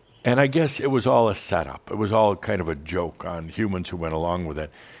wise. And I guess it was all a setup. It was all kind of a joke on humans who went along with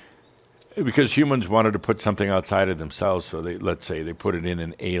it. Because humans wanted to put something outside of themselves, so let's say they put it in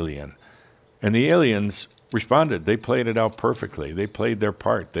an alien. And the aliens responded. They played it out perfectly. They played their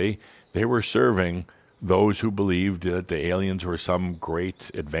part. They were serving those who believed that the aliens were some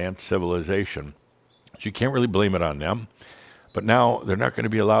great advanced civilization. So you can't really blame it on them. But now they're not going to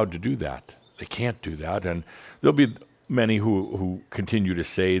be allowed to do that. They can't do that. And there'll be many who continue to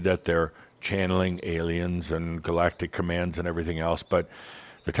say that they're channeling aliens and galactic commands and everything else. But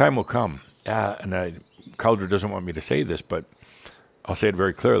the time will come. Calder doesn't want me to say this, but I'll say it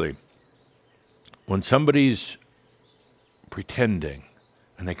very clearly. When somebody's pretending,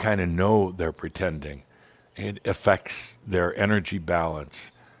 and they kind of know they're pretending, it affects their energy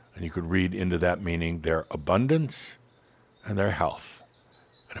balance. And you could read into that meaning their abundance and their health.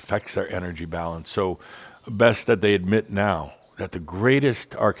 It affects their energy balance. So best that they admit now that the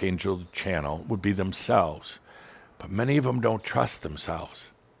greatest archangel channel would be themselves. But many of them don't trust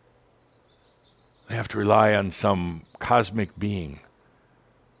themselves. They have to rely on some cosmic being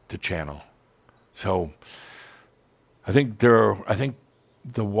to channel. So I think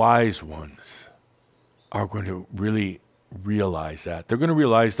the wise ones are going to really realize that. They're going to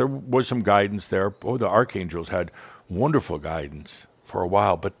realize there was some guidance there. The archangels had wonderful guidance for a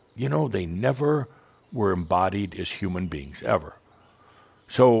while, but they never were embodied as human beings ever.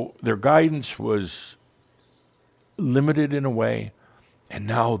 So their guidance was limited in a way, and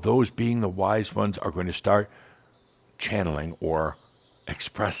now those being the wise ones are going to start channeling or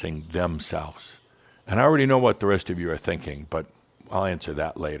expressing themselves. And I already know what the rest of you are thinking, but I'll answer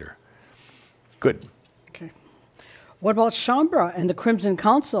that later. Good. Okay. What about Shaumbra and the Crimson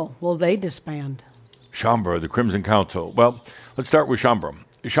Council? Will they disband? Shaumbra, the Crimson Council. Well, let's start with Shaumbra.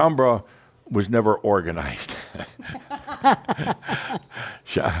 Shaumbra was never organized.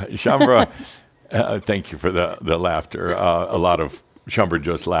 Shaumbra, thank you for the laughter. A lot of Shaumbra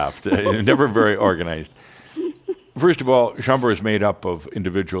just laughed. Never very organized. First of all, Shaumbra is made up of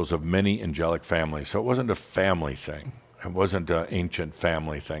individuals of many angelic families, so it wasn't a family thing. It wasn't an ancient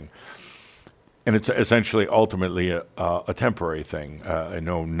family thing. And it's essentially, ultimately, a temporary thing. I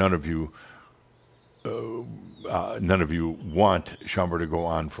know none of you want Shaumbra to go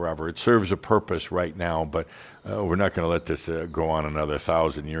on forever. It serves a purpose right now, but we're not going to let this go on another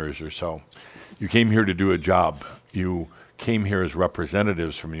 1,000 years or so. You came here to do a job. You came here as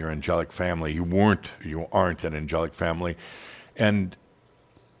representatives from your angelic family. You aren't an angelic family. And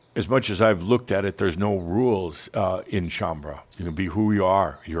as much as I've looked at it, there's no rules in Shaumbra. You can be who you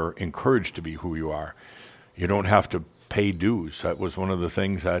are. You're encouraged to be who you are. You don't have to pay dues. That was one of the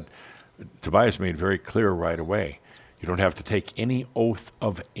things that Tobias made very clear right away. You don't have to take any oath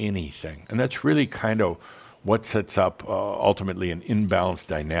of anything. And that's really kind of what sets up ultimately an imbalanced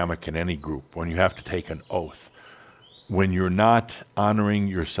dynamic in any group, when you have to take an oath, when you're not honoring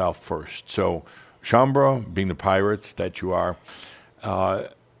yourself first. So Shaumbra, being the pirates that you are,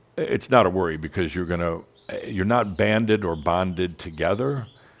 it's not a worry, because you're not banded or bonded together.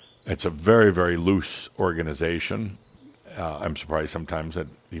 It's a very, very loose organization. I'm surprised sometimes it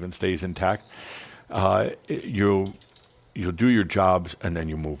even stays intact. You'll do your jobs and then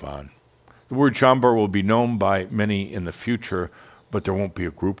you move on. The word Shaumbra will be known by many in the future, but there won't be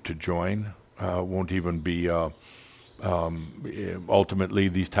a group to join. Won't even be ultimately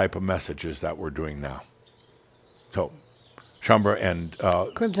these type of messages that we're doing now. So Shaumbra and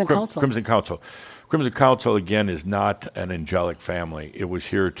Crimson Council. Crimson Council. Crimson Council, again, is not an angelic family. It was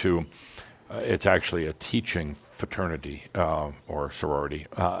here to, it's actually a teaching fraternity or sorority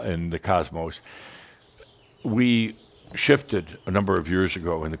in the cosmos. We shifted a number of years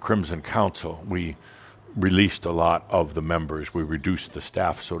ago in the Crimson Council. We released a lot of the members. We reduced the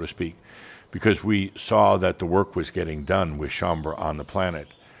staff, so to speak, because we saw that the work was getting done with Shaumbra on the planet.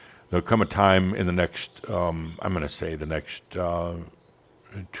 There'll come a time in the next, I'm going to say the next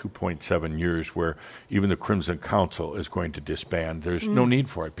 2.7 years, where even the Crimson Council is going to disband. There's no need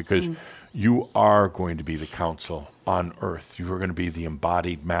for it, because you are going to be the council on Earth. You are going to be the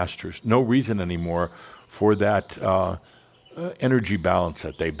embodied masters. No reason anymore for that energy balance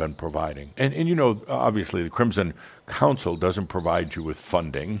that they've been providing. And you know, obviously, the Crimson Council doesn't provide you with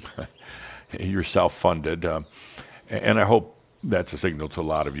funding. You're self-funded. And I hope that's a signal to a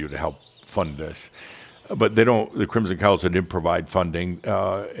lot of you to help fund this. But they don't, the Crimson Council didn't provide funding.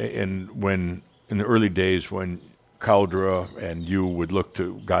 And when, in the early days, when Caldra and you would look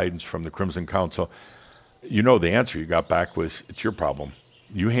to guidance from the Crimson Council, you know the answer you got back was, it's your problem.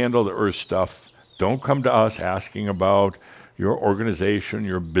 You handle the Earth stuff. Don't come to us asking about your organization,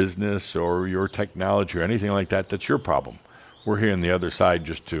 your business, or your technology, or anything like that. That's your problem. We're here on the other side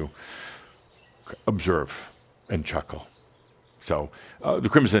just to observe and chuckle. So the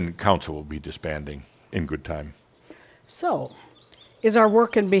Crimson Council will be disbanding in good time. So, is our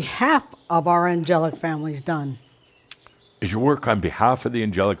work in behalf of our angelic families done? Is your work on behalf of the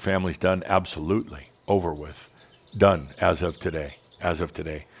angelic families done? Absolutely. Over with. Done as of today. As of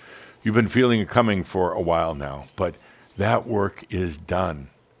today. You've been feeling it coming for a while now, but that work is done.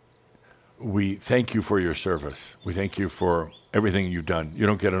 We thank you for your service. We thank you for everything you've done. You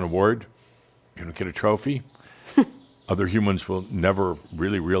don't get an award. You don't get a trophy. Other humans will never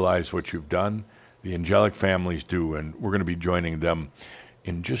really realize what you've done. The angelic families do, and we're going to be joining them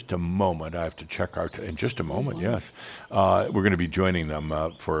in just a moment. I have to check our, in just a moment, yes. We're going to be joining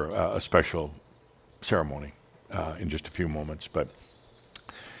them for a special ceremony in just a few moments. But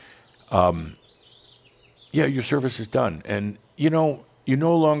yeah, your service is done. And you know, you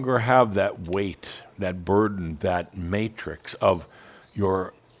no longer have that weight, that burden, that matrix of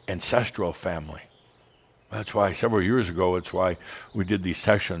your ancestral family. That's why several years ago, it's why we did these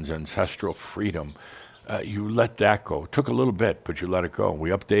sessions, Ancestral Freedom. You let that go. It took a little bit, but you let it go. We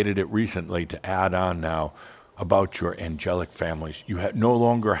updated it recently to add on now about your angelic families. You no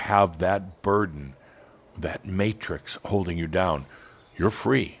longer have that burden, that matrix holding you down. You're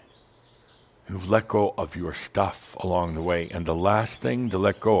free. You've let go of your stuff along the way. And the last thing to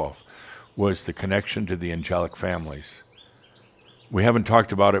let go of was the connection to the angelic families. We haven't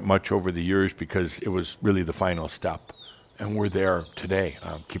talked about it much over the years because it was really the final step. And we're there today.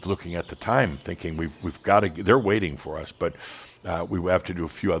 Keep looking at the time, thinking we've got to, they're waiting for us, but we have to do a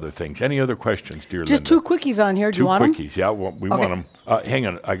few other things. Any other questions, dear Just Linda? 2 quickies on here. Do you want them? 2 quickies, yeah, we want them. Hang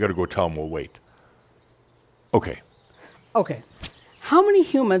on, I got to go tell them we'll wait. Okay. Okay. How many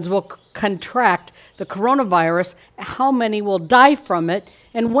humans will contract the coronavirus? How many will die from it?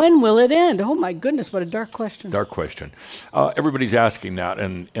 And when will it end? Oh my goodness, what a dark question. Dark question. Everybody's asking that,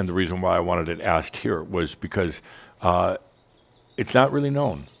 and the reason why I wanted it asked here was because it's not really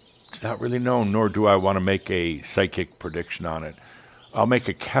known. It's not really known, nor do I want to make a psychic prediction on it. I'll make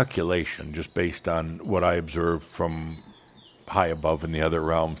a calculation just based on what I observe from high above in the other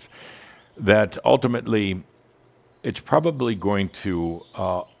realms, that ultimately it's probably going to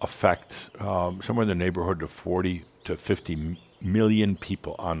affect somewhere in the neighborhood of 40 to 50 million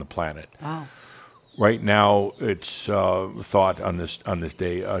people on the planet. Wow. Right now, it's thought on this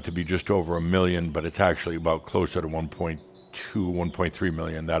day to be just over 1 million, but it's actually about closer to 1.2, 1.3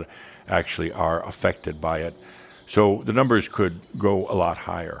 million that actually are affected by it. So the numbers could go a lot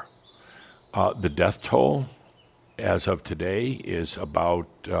higher. The death toll, as of today, is about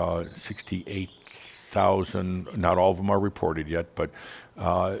 68,000. Not all of them are reported yet, but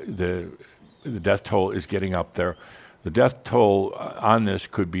the death toll is getting up there. The death toll on this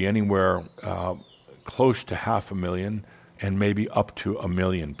could be anywhere close to 500,000 and maybe up to 1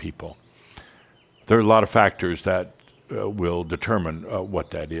 million people. There are a lot of factors that will determine what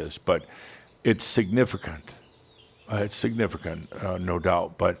that is, but it's significant. It's significant, no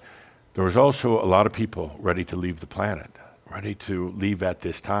doubt. But there was also a lot of people ready to leave the planet, ready to leave at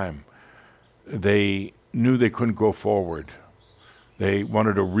this time. They knew they couldn't go forward. They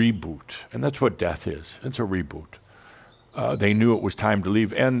wanted a reboot, and that's what death is. It's a reboot. They knew it was time to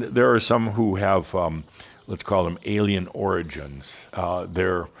leave, and there are some who have, let's call them alien origins.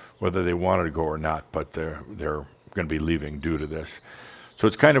 They're, whether they wanted to go or not, but they're going to be leaving due to this. So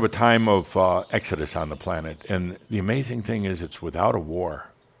it's kind of a time of exodus on the planet, and the amazing thing is it's without a war.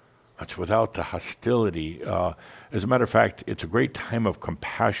 It's without the hostility. As a matter of fact, it's a great time of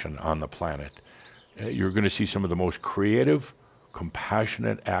compassion on the planet. You're going to see some of the most creative,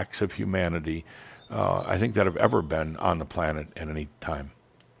 compassionate acts of humanity I think that have ever been on the planet at any time.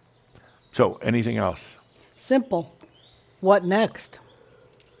 So, anything else? Simple. What next?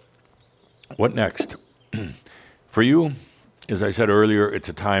 What next? For you, as I said earlier, it's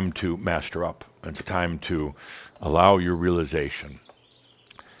a time to master up. It's a time to allow your realization.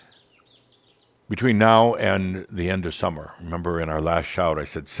 Between now and the end of summer, remember in our last shout, I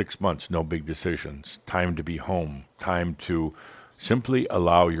said 6 months, no big decisions. Time to be home. Time to simply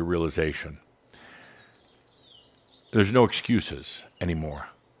allow your realization. There's no excuses anymore.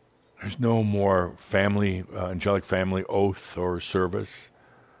 There's no more family, angelic family oath or service.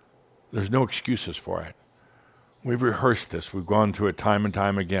 There's no excuses for it. We've rehearsed this. We've gone through it time and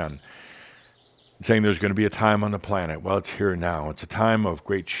time again, saying there's going to be a time on the planet. Well, it's here now. It's a time of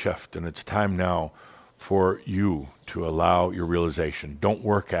great shift, and it's time now for you to allow your realization. Don't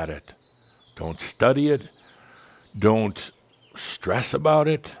work at it. Don't study it. Don't stress about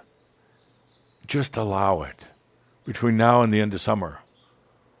it. Just allow it. Between now and the end of summer,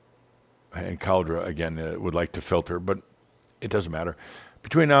 and Caldra, again, would like to filter, but it doesn't matter.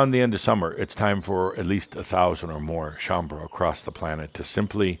 Between now and the end of summer, it's time for at least 1,000 or more Shaumbra across the planet to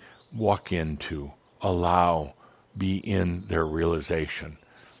simply walk into, allow, be in their realization.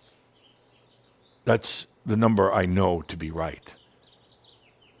 That's the number I know to be right.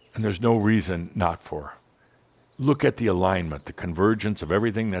 And there's no reason not for. Look at the alignment, the convergence of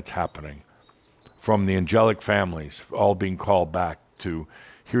everything that's happening. From the angelic families all being called back to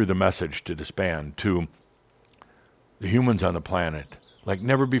hear the message to disband, to the humans on the planet, like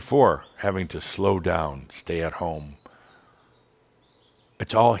never before, having to slow down, stay at home.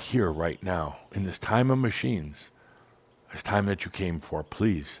 It's all here right now, in this time of machines, this time that you came for.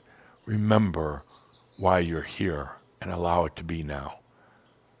 Please remember why you're here and allow it to be now.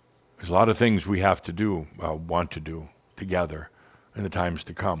 There's a lot of things we have to do, want to do together in the times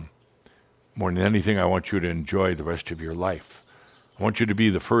to come. More than anything, I want you to enjoy the rest of your life. I want you to be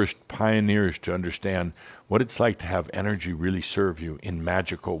the first pioneers to understand what it's like to have energy really serve you in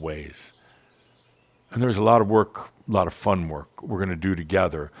magical ways. And there's a lot of work, a lot of fun work we're going to do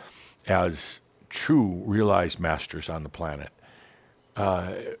together as true realized masters on the planet.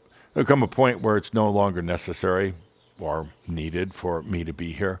 There'll come a point where it's no longer necessary or needed for me to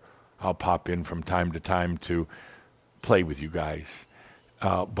be here. I'll pop in from time to time to play with you guys.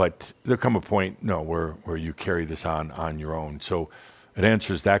 But there'll come a point, where you carry this on your own. So It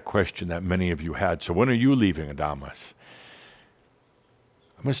answers that question that many of you had. So when are you leaving Adamas?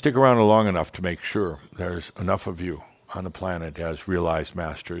 I'm going to stick around long enough to make sure there's enough of you on the planet as realized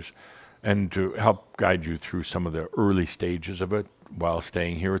masters and to help guide you through some of the early stages of it while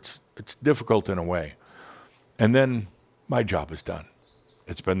staying here. It's difficult in a way. And then my job is done.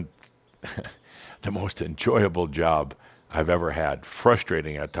 It's been the most enjoyable job I've ever had.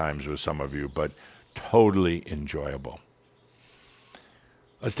 Frustrating at times with some of you, but totally enjoyable.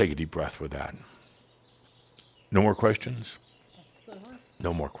 Let's take a deep breath with that. No more questions?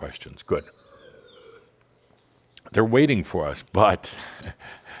 No more questions. Good. They're waiting for us, but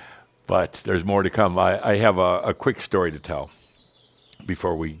there's more to come. I have a quick story to tell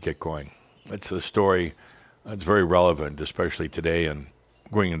before we get going. It's a story that's very relevant, especially today and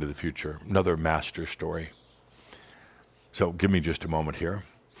going into the future. Another master story. So give me just a moment here.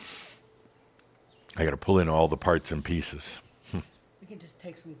 I got to pull in all the parts and pieces. We can just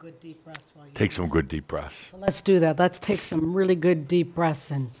take some good deep breaths while you Take some good deep breaths. Well, let's do that. Let's take some really good deep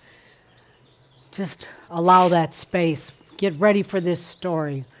breaths and just allow that space. Get ready for this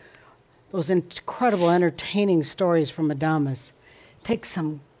story. Those incredible, entertaining stories from Adamas. Take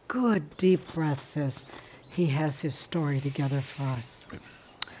some good deep breaths as he has his story together for us.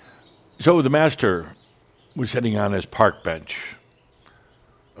 So the master was sitting on his park bench.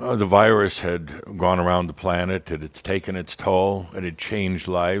 The virus had gone around the planet, and it's taken its toll, and it changed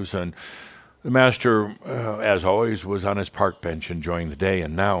lives. And the master, as always, was on his park bench enjoying the day.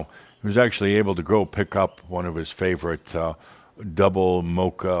 And now he was actually able to go pick up one of his favorite double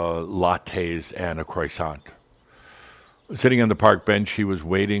mocha lattes and a croissant. Sitting on the park bench, he was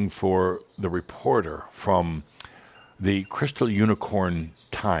waiting for the reporter from the Crystal Unicorn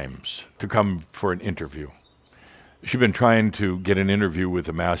Times to come for an interview. She'd been trying to get an interview with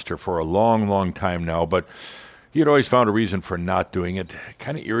the master for a long, long time now, but he had always found a reason for not doing it.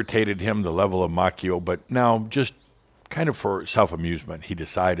 Kind of irritated him, the level of Makio, but now just kind of for self-amusement, he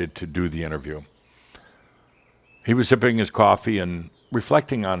decided to do the interview. He was sipping his coffee and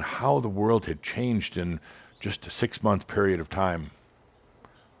reflecting on how the world had changed in just a 6-month period of time.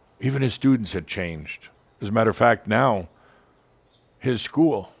 Even his students had changed. As a matter of fact, now his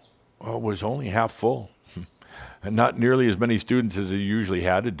school was only half full. And not nearly as many students as he usually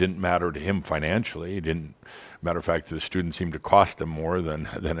had. It didn't matter to him financially. It didn't. Matter of fact, the students seemed to cost him more than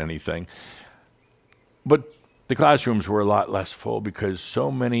anything. But the classrooms were a lot less full because so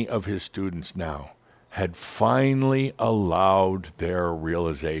many of his students now had finally allowed their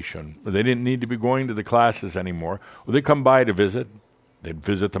realization. They didn't need to be going to the classes anymore. Well, they'd come by to visit. They'd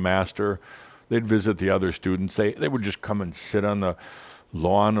visit the master. They'd visit the other students. They would just come and sit on the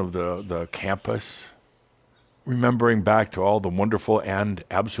lawn of the campus, remembering back to all the wonderful and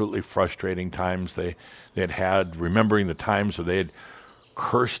absolutely frustrating times they had, remembering the times where they had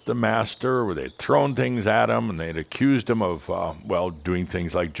cursed the master, where they'd thrown things at him, and they'd accused him of, doing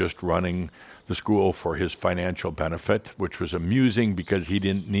things like just running the school for his financial benefit, which was amusing because he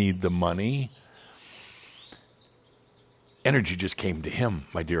didn't need the money. Energy just came to him,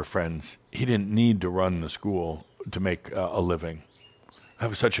 my dear friends. He didn't need to run the school to make a living. That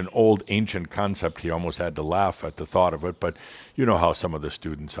was such an old, ancient concept, he almost had to laugh at the thought of it, but you know how some of the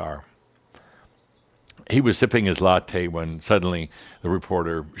students are. He was sipping his latte when suddenly the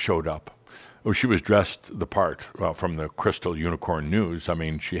reporter showed up. Oh, she was dressed the part from the Crystal Unicorn News. I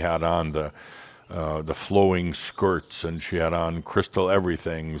mean, she had on the flowing skirts, and she had on crystal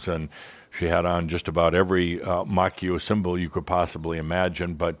everythings, and she had on just about every Makio symbol you could possibly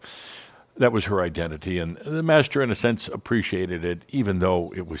imagine, but that was her identity, and the master, in a sense, appreciated it, even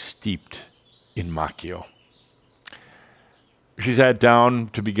though it was steeped in Makio. She sat down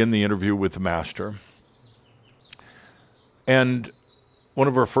to begin the interview with the master, and one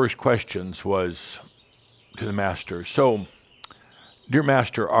of her first questions was to the master, "So, dear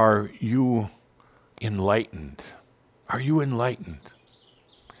master, are you enlightened? Are you enlightened?"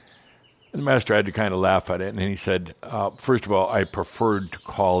 And the master had to kind of laugh at it, and he said, first of all, I preferred to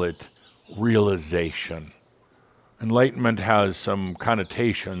call it realization. Enlightenment has some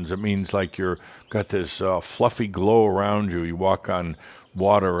connotations. It means like you're got this fluffy glow around you. You walk on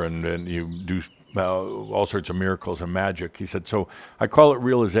water and you do all sorts of miracles and magic. He said, so I call it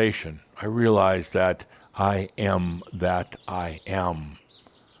realization. I realize that I am that I am.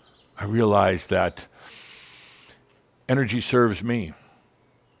 I realize that energy serves me,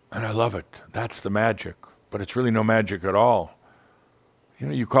 and I love it. That's the magic, but it's really no magic at all. You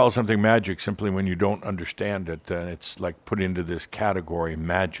know, you call something magic simply when you don't understand it, and it's like put into this category,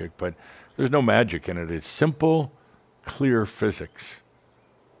 magic, but there's no magic in it. It's simple, clear physics.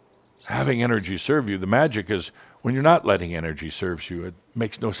 Having energy serve you, the magic is When you're not letting energy serve you, it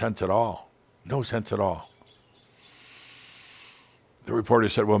makes no sense at all. No sense at all. The reporter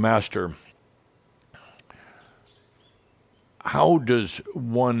said, well, Master, how does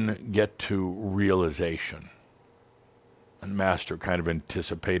one get to realization? And Master kind of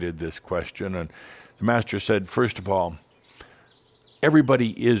anticipated this question, and the Master said, first of all,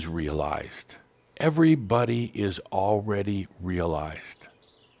 everybody is realized. Everybody is already realized.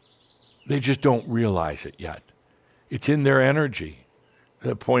 They just don't realize it yet. It's in their energy.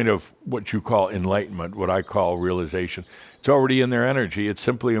 The point of what you call enlightenment, what I call realization, it's already in their energy. It's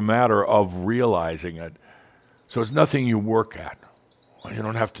simply a matter of realizing it. So it's nothing you work at. You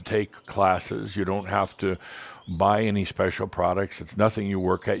don't have to take classes. You don't have to buy any special products. It's nothing you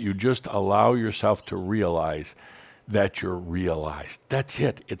work at. You just allow yourself to realize that you're realized. That's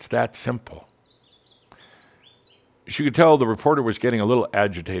it. It's that simple. She could tell the reporter was getting a little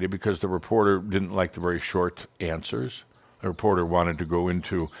agitated because the reporter didn't like the very short answers. The reporter wanted to go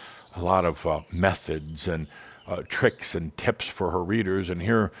into a lot of methods and tricks and tips for her readers, and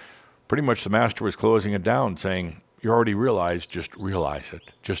here pretty much the Master was closing it down, saying, you already realized, just realize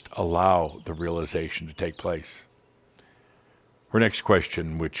it. Just allow the realization to take place. Her next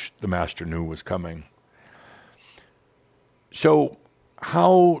question, which the Master knew was coming. So,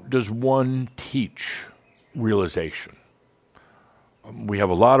 how does one teach realization? We have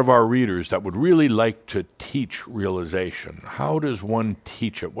a lot of our readers that would really like to teach realization. How does one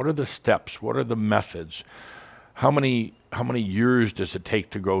teach it? What are the steps? What are the methods? How many years does it take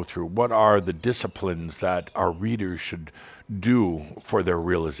to go through? What are the disciplines that our readers should do for their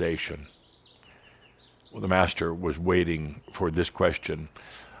realization? Well, the Master was waiting for this question,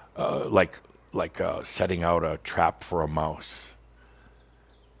 like setting out a trap for a mouse.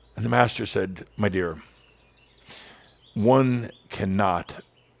 And the Master said, my dear, one cannot,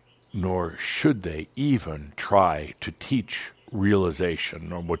 nor should they even try to teach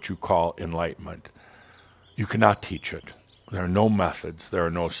realization, or what you call enlightenment. You cannot teach it. There are no methods. There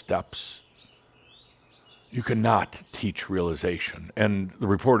are no steps. You cannot teach realization. And the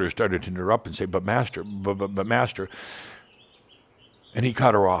reporter started to interrupt and say, but Master, but Master. And he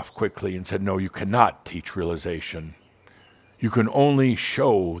cut her off quickly and said, no, you cannot teach realization. You can only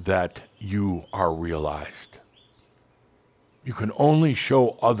show that you are realized. You can only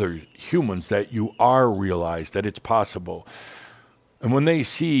show other humans that you are realized, that it's possible. And when they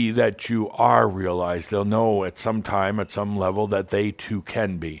see that you are realized, they'll know at some time, at some level, that they too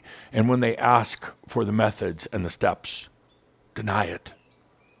can be. And when they ask for the methods and the steps, deny it.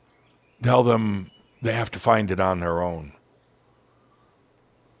 Tell them they have to find it on their own.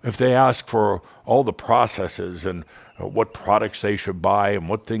 If they ask for all the processes and what products they should buy and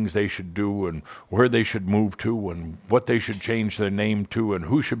what things they should do and where they should move to and what they should change their name to and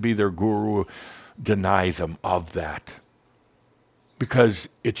who should be their guru, deny them of that. Because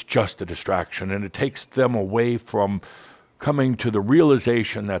it's just a distraction, and it takes them away from coming to the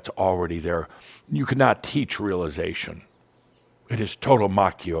realization that's already there. You cannot teach realization. It is total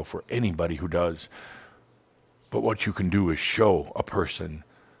macchio for anybody who does. But what you can do is show a person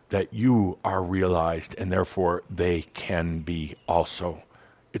that you are realized, and therefore they can be also.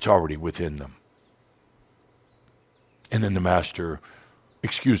 It's already within them. And then the Master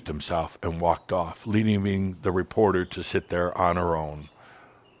excused himself and walked off, leaving the reporter to sit there on her own.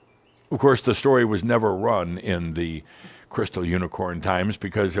 Of course, the story was never run in the Crystal Unicorn times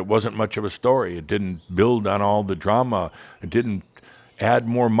because it wasn't much of a story. It didn't build on all the drama. It didn't add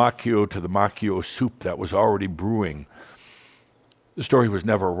more macchio to the macchio soup that was already brewing. The story was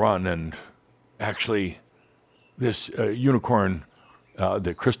never run, and actually this unicorn,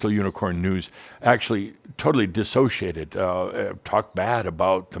 the Crystal Unicorn News, actually totally dissociated, talked bad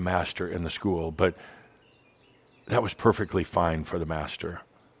about the Master in the school, but that was perfectly fine for the Master.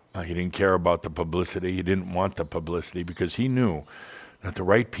 He didn't care about the publicity. He didn't want the publicity because he knew that the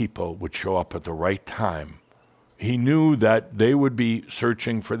right people would show up at the right time. He knew that they would be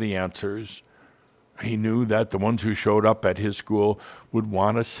searching for the answers. He knew that the ones who showed up at his school would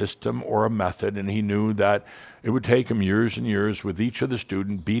want a system or a method, and he knew that it would take him years and years with each of the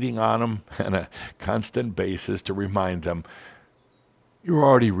students beating on them on a constant basis to remind them, you're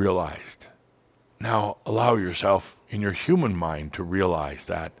already realized. Now allow yourself in your human mind to realize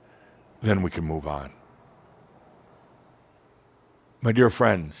that. Then we can move on. My dear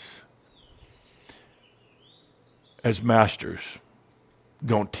friends, as masters,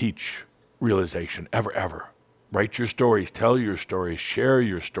 don't teach realization, ever, ever. Write your stories, tell your stories, share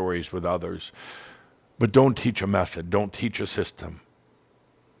your stories with others. But don't teach a method, don't teach a system.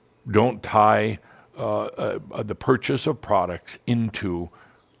 Don't tie the purchase of products into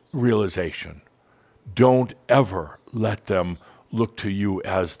realization. Don't ever let them look to you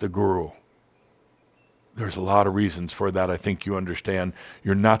as the guru. There's a lot of reasons for that. I think you understand.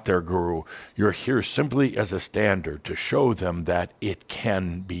 You're not their guru. You're here simply as a standard to show them that it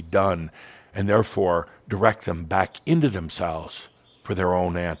can be done, and therefore direct them back into themselves for their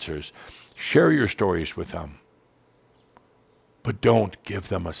own answers. Share your stories with them, but don't give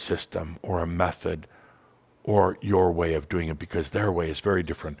them a system or a method or your way of doing it, because their way is very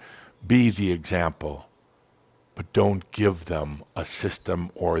different. Be the example, but don't give them a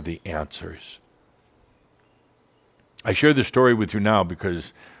system or the answers. I share this story with you now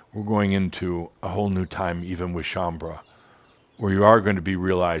because we're going into a whole new time, even with Shaumbra, where you are going to be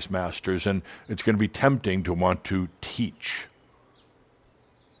realized masters, and it's going to be tempting to want to teach.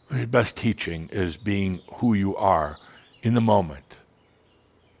 The best teaching is being who you are in the moment,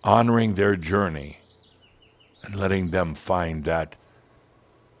 honoring their journey, and letting them find that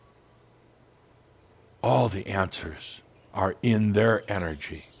all the answers are in their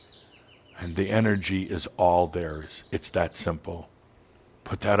energy. And the energy is all theirs. It's that simple.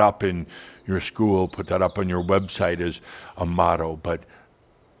 Put that up in your school, put that up on your website as a motto, but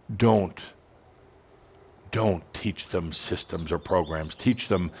don't teach them systems or programs. Teach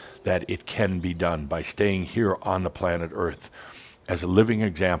them that it can be done by staying here on the planet Earth as a living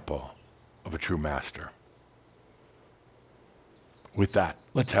example of a true master. With that,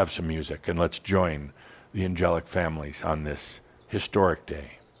 let's have some music and let's join the angelic families on this historic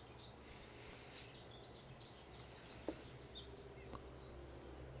day.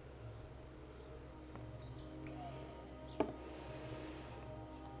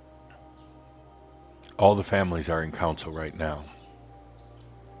 All the families are in council right now.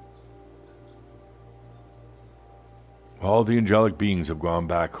 All the angelic beings have gone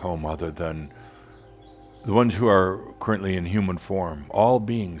back home other than the ones who are currently in human form. All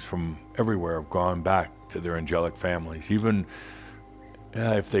beings from everywhere have gone back to their angelic families, even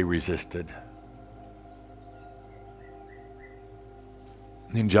if they resisted.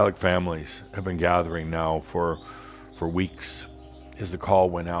 The angelic families have been gathering now for weeks as the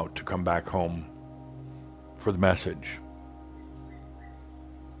call went out to come back home for the message.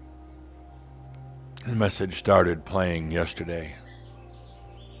 The message started playing yesterday,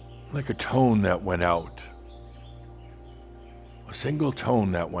 like a tone that went out, a single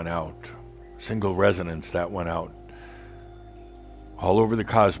tone that went out, a single resonance that went out all over the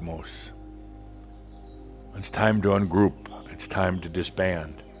cosmos. It's time to ungroup. It's time to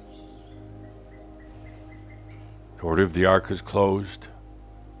disband. The Order of the Ark is closed.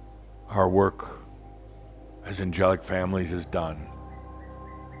 Our work as angelic families is done.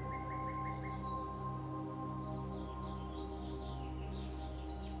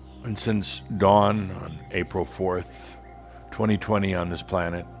 And since dawn on April 4th, 2020 on this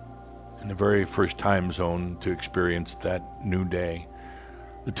planet, in the very first time zone to experience that new day,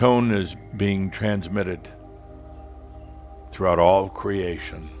 the tone is being transmitted throughout all of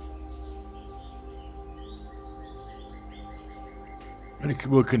creation. And it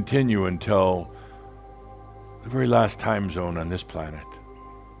will continue until the very last time zone on this planet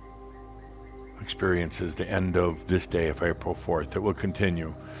experiences the end of this day of April 4th. It will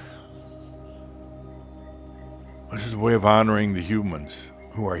continue. This is a way of honoring the humans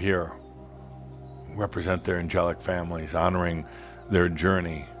who are here, who represent their angelic families, honoring their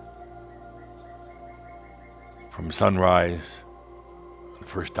journey from sunrise, the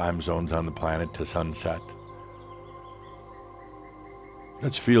first time zones on the planet, to sunset.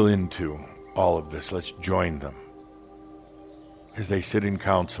 Let's feel into all of this. Let's join them as they sit in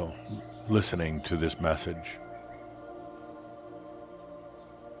council, listening to this message.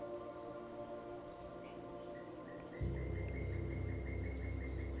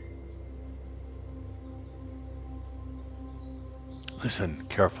 Listen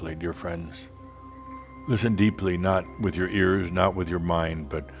carefully, dear friends. Listen deeply, not with your ears, not with your mind,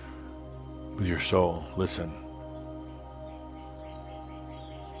 but with your soul. Listen.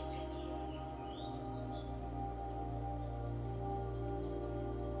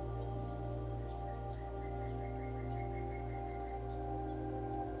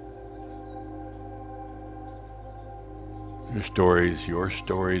 Your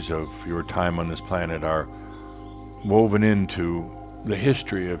stories of your time on this planet are woven into the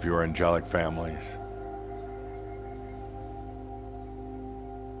history of your angelic families.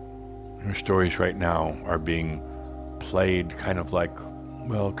 Your stories right now are being played kind of like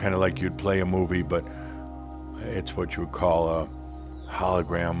you'd play a movie, but it's what you would call a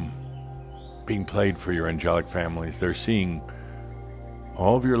hologram being played for your angelic families. They're seeing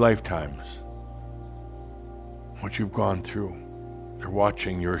all of your lifetimes, what you've gone through. They're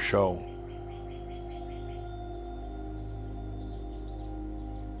watching your show.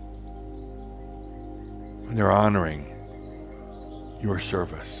 and they're honoring your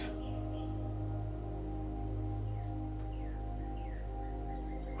service.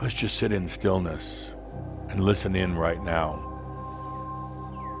 Let's just sit in stillness and listen in right now.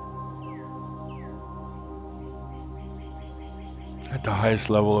 At the highest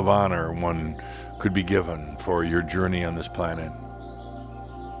level of honor one could be given for your journey on this planet.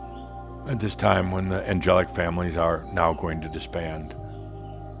 At this time when the angelic families are now going to disband.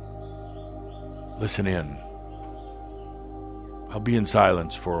 Listen in. I'll be in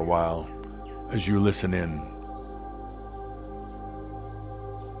silence for a while as you listen in.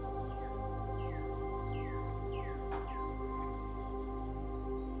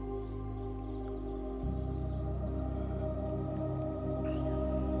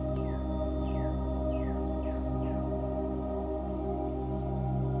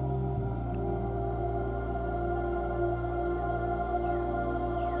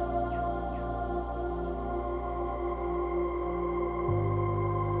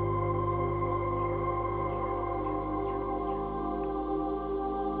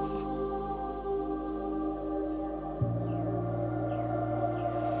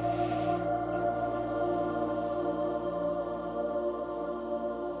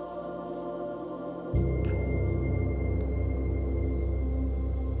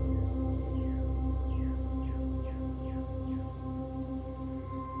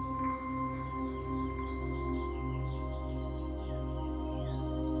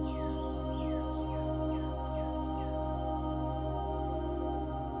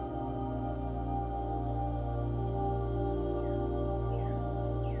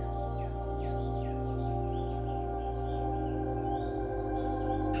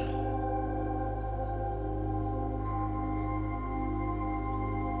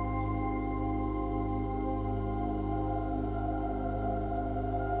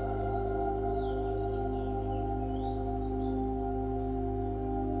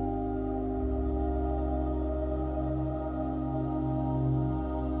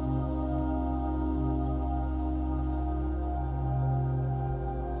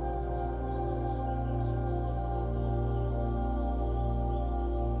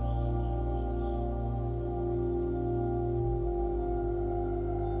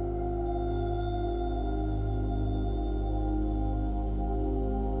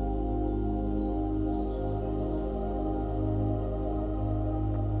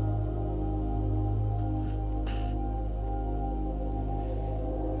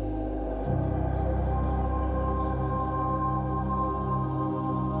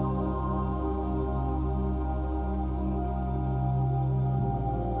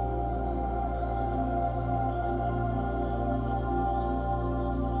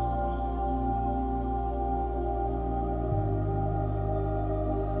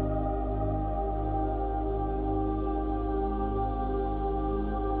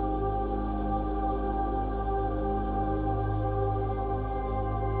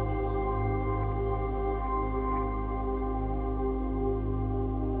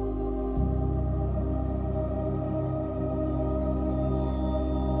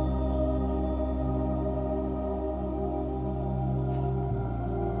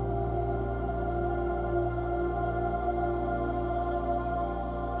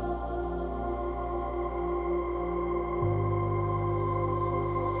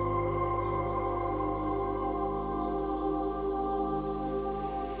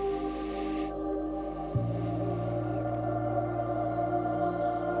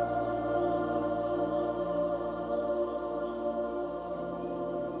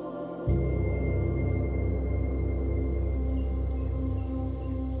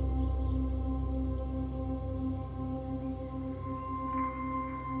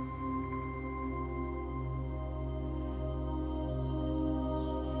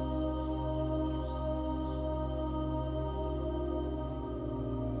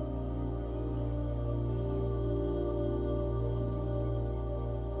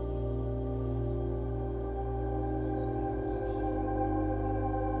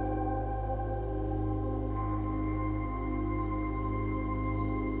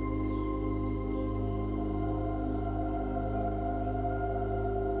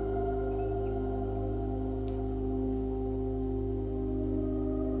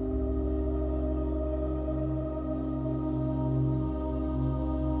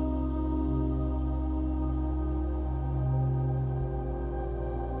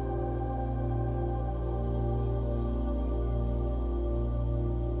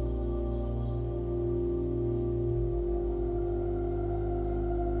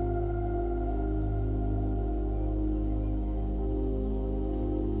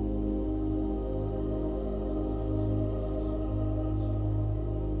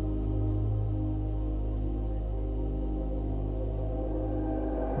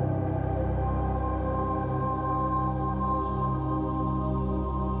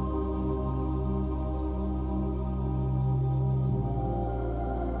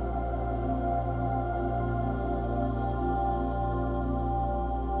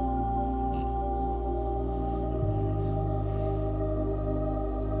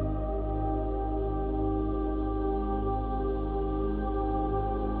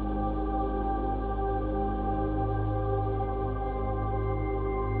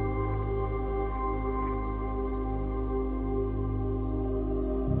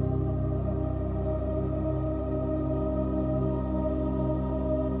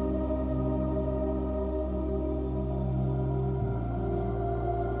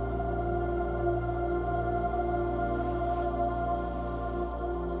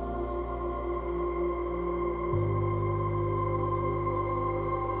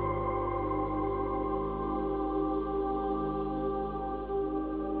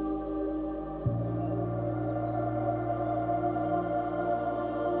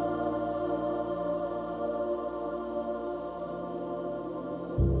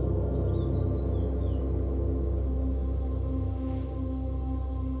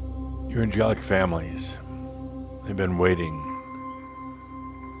 Your angelic families, they've been waiting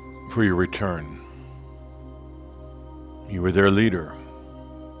for your return. You were their leader.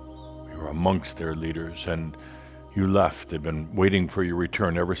 You were amongst their leaders, and you left. They've been waiting for your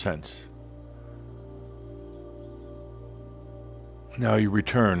return ever since. Now you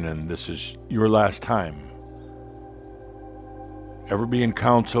return, and this is your last time ever be in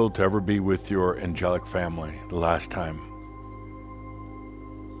council, to ever be with your angelic family. The last time.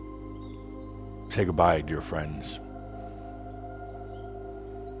 Say goodbye, dear friends.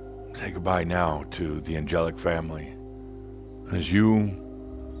 Say goodbye now to the angelic family. As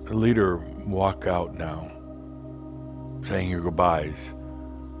you, the leader, walk out now, saying your goodbyes,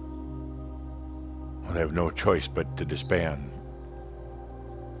 well, they have no choice but to disband.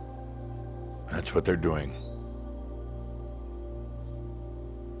 That's what they're doing.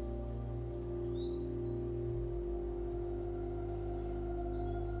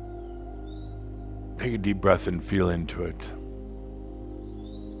 Take a deep breath and feel into it.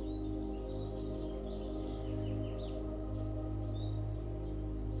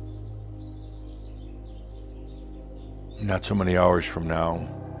 Not so many hours from now,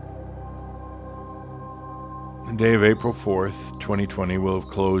 the day of April 4th, 2020 will have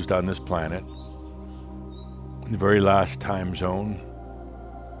closed on this planet, in the very last time zone.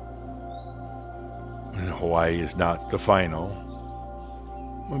 And Hawaii is not the final,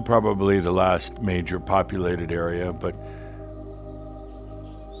 and probably the last major populated area, but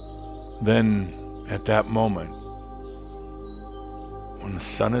then at that moment, when the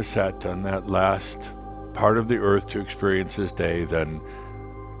sun is set on that last part of the earth to experience this day, then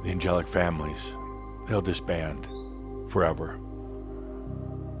the angelic families, they'll disband forever.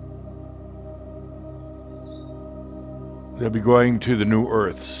 They'll be going to the new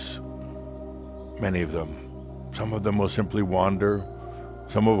earths, many of them. Some of them will simply wander.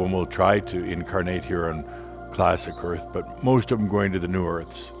 Some of them will try to incarnate here on classic earth, but most of them going to the new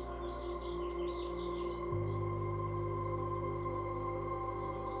earths.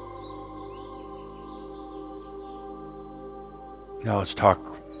 Now let's talk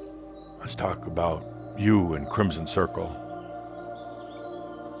about you and Crimson Circle.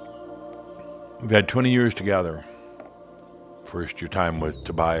 We've had 20 years together. First your time with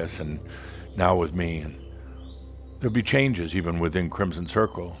Tobias, and now with me. And there'll be changes even within Crimson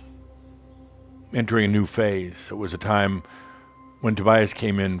Circle. Entering a new phase. It was a time when Tobias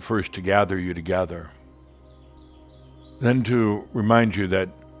came in first to gather you together. Then to remind you that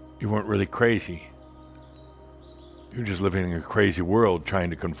you weren't really crazy. You're just living in a crazy world trying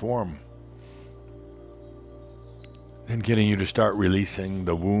to conform. Then getting you to start releasing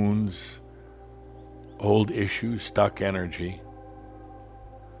the wounds, old issues, stuck energy.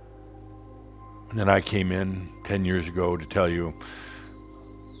 And then I came in 10 years ago to tell you,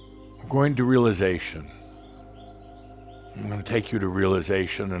 we're going to realization. I'm going to take you to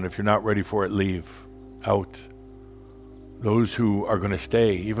realization, and if you're not ready for it, leave out. Those who are going to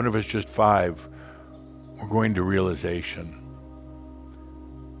stay, even if it's just 5, we're going to realization.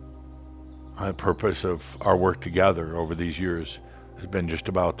 The purpose of our work together over these years has been just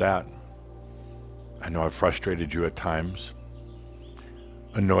about that. I know I've frustrated you at times,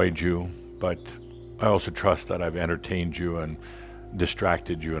 annoyed you, but I also trust that I've entertained you and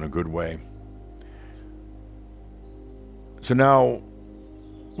distracted you in a good way. So now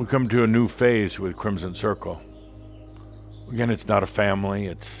we come to a new phase with Crimson Circle. Again, it's not a family.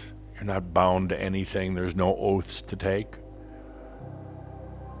 You're not bound to anything. There's no oaths to take.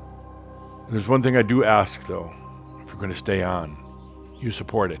 There's one thing I do ask, though. If you're going to stay on, you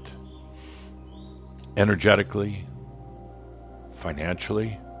support it. Energetically,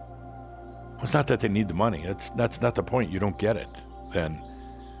 financially. Well, it's not that they need the money. That's not the point. You don't get it then.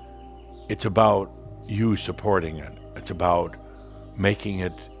 It's about you supporting it. It's about making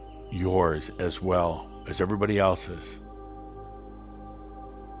it yours as well as everybody else's.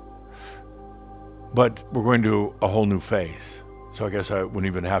 But we're going to a whole new phase. So I guess I wouldn't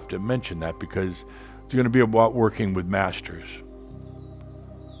even have to mention that, because it's going to be about working with masters.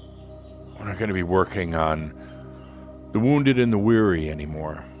 We're not going to be working on the wounded and the weary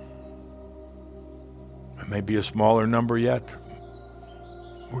anymore. It may be a smaller number yet.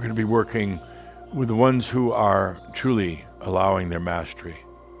 We're going to be working with the ones who are truly allowing their mastery.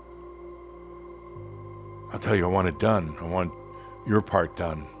 I'll tell you, I want it done. I want your part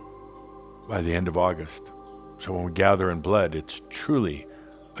done by the end of August. So when we gather in blood, it's truly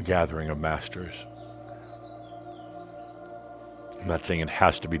a gathering of masters. I'm not saying it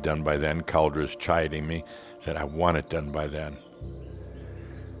has to be done by then. Caldra's chiding me, said I want it done by then.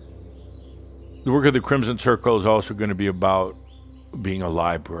 The work of the Crimson Circle is also going to be about being a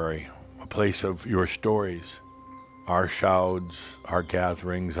library, place of your stories, our shouds, our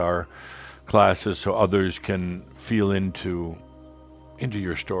gatherings, our classes, so others can feel into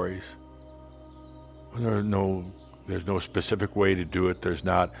your stories. There's no specific way to do it. There's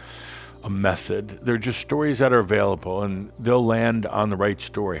not a method. They're just stories that are available, and they'll land on the right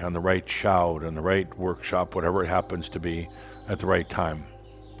story, on the right shout, on the right workshop, whatever it happens to be, at the right time.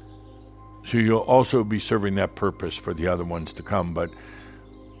 So you'll also be serving that purpose for the other ones to come. But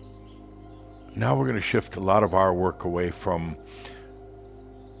now we're going to shift a lot of our work away from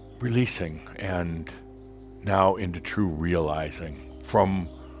releasing and now into true realizing, from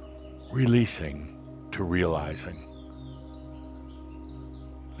releasing to realizing.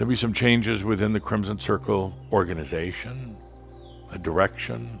 There'll be some changes within the Crimson Circle organization, a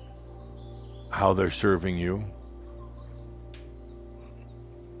direction, how they're serving you.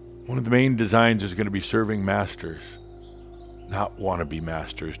 One of the main designs is going to be serving masters, not wannabe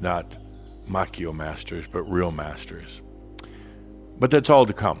masters, not Makio masters, but real masters. But that's all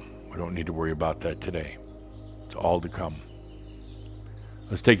to come. We don't need to worry about that today. It's all to come.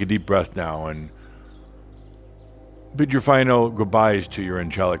 Let's take a deep breath now and bid your final goodbyes to your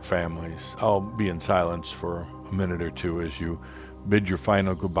angelic families. I'll be in silence for a minute or two as you bid your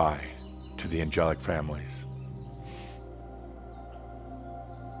final goodbye to the angelic families.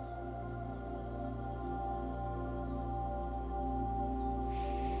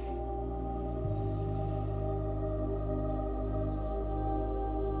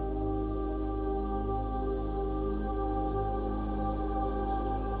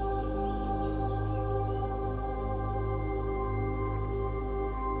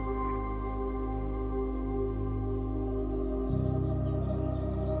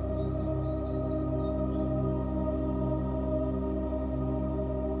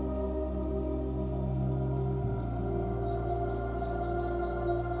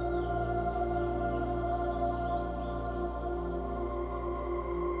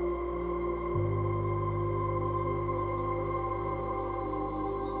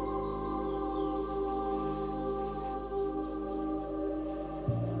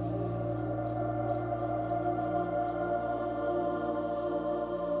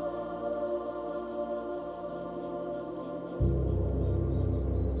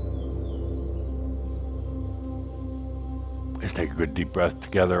 Let's take a good deep breath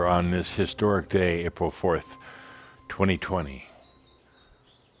together on this historic day, April 4th, 2020.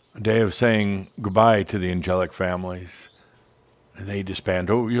 A day of saying goodbye to the angelic families. They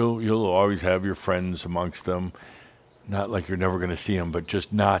disband. Oh, you'll always have your friends amongst them. Not like you're never going to see them, but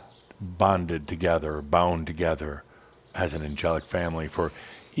just not bonded together, bound together as an angelic family. For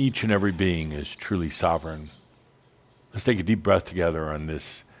each and every being is truly sovereign. Let's take a deep breath together on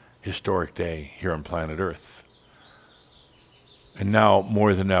this historic day here on planet Earth. And now,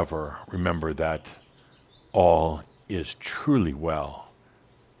 more than ever, remember that all is truly well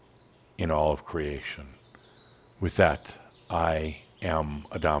in all of creation. With that, I am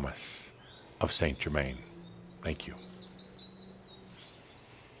Adamus of Saint Germain. Thank you.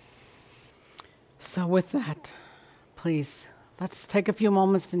 So with that, please, let's take a few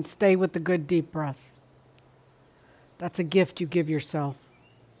moments and stay with the good deep breath. That's a gift you give yourself.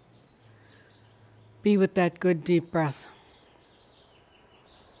 Be with that good deep breath,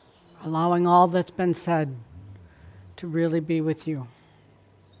 allowing all that's been said to really be with you.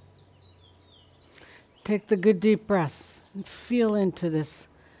 Take the good deep breath and feel into this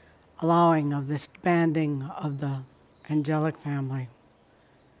allowing of this banding of the angelic family.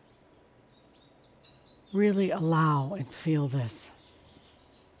 Really allow and feel this.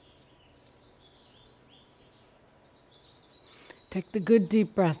 Take the good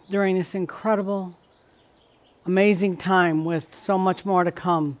deep breath during this incredible, amazing time with so much more to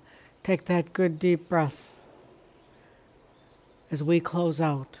come. Take that good deep breath as we close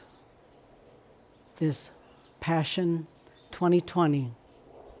out this Passion 2020.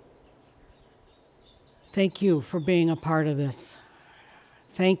 Thank you for being a part of this.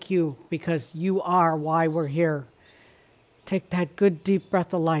 Thank you because you are why we're here. Take that good deep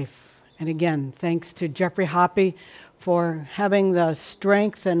breath of life. And again, thanks to Jeffrey Hoppe for having the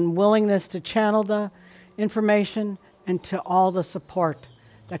strength and willingness to channel the information, and to all the support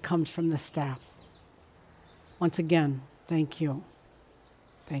that comes from the staff. Once again, thank you.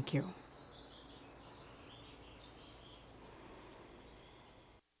 Thank you.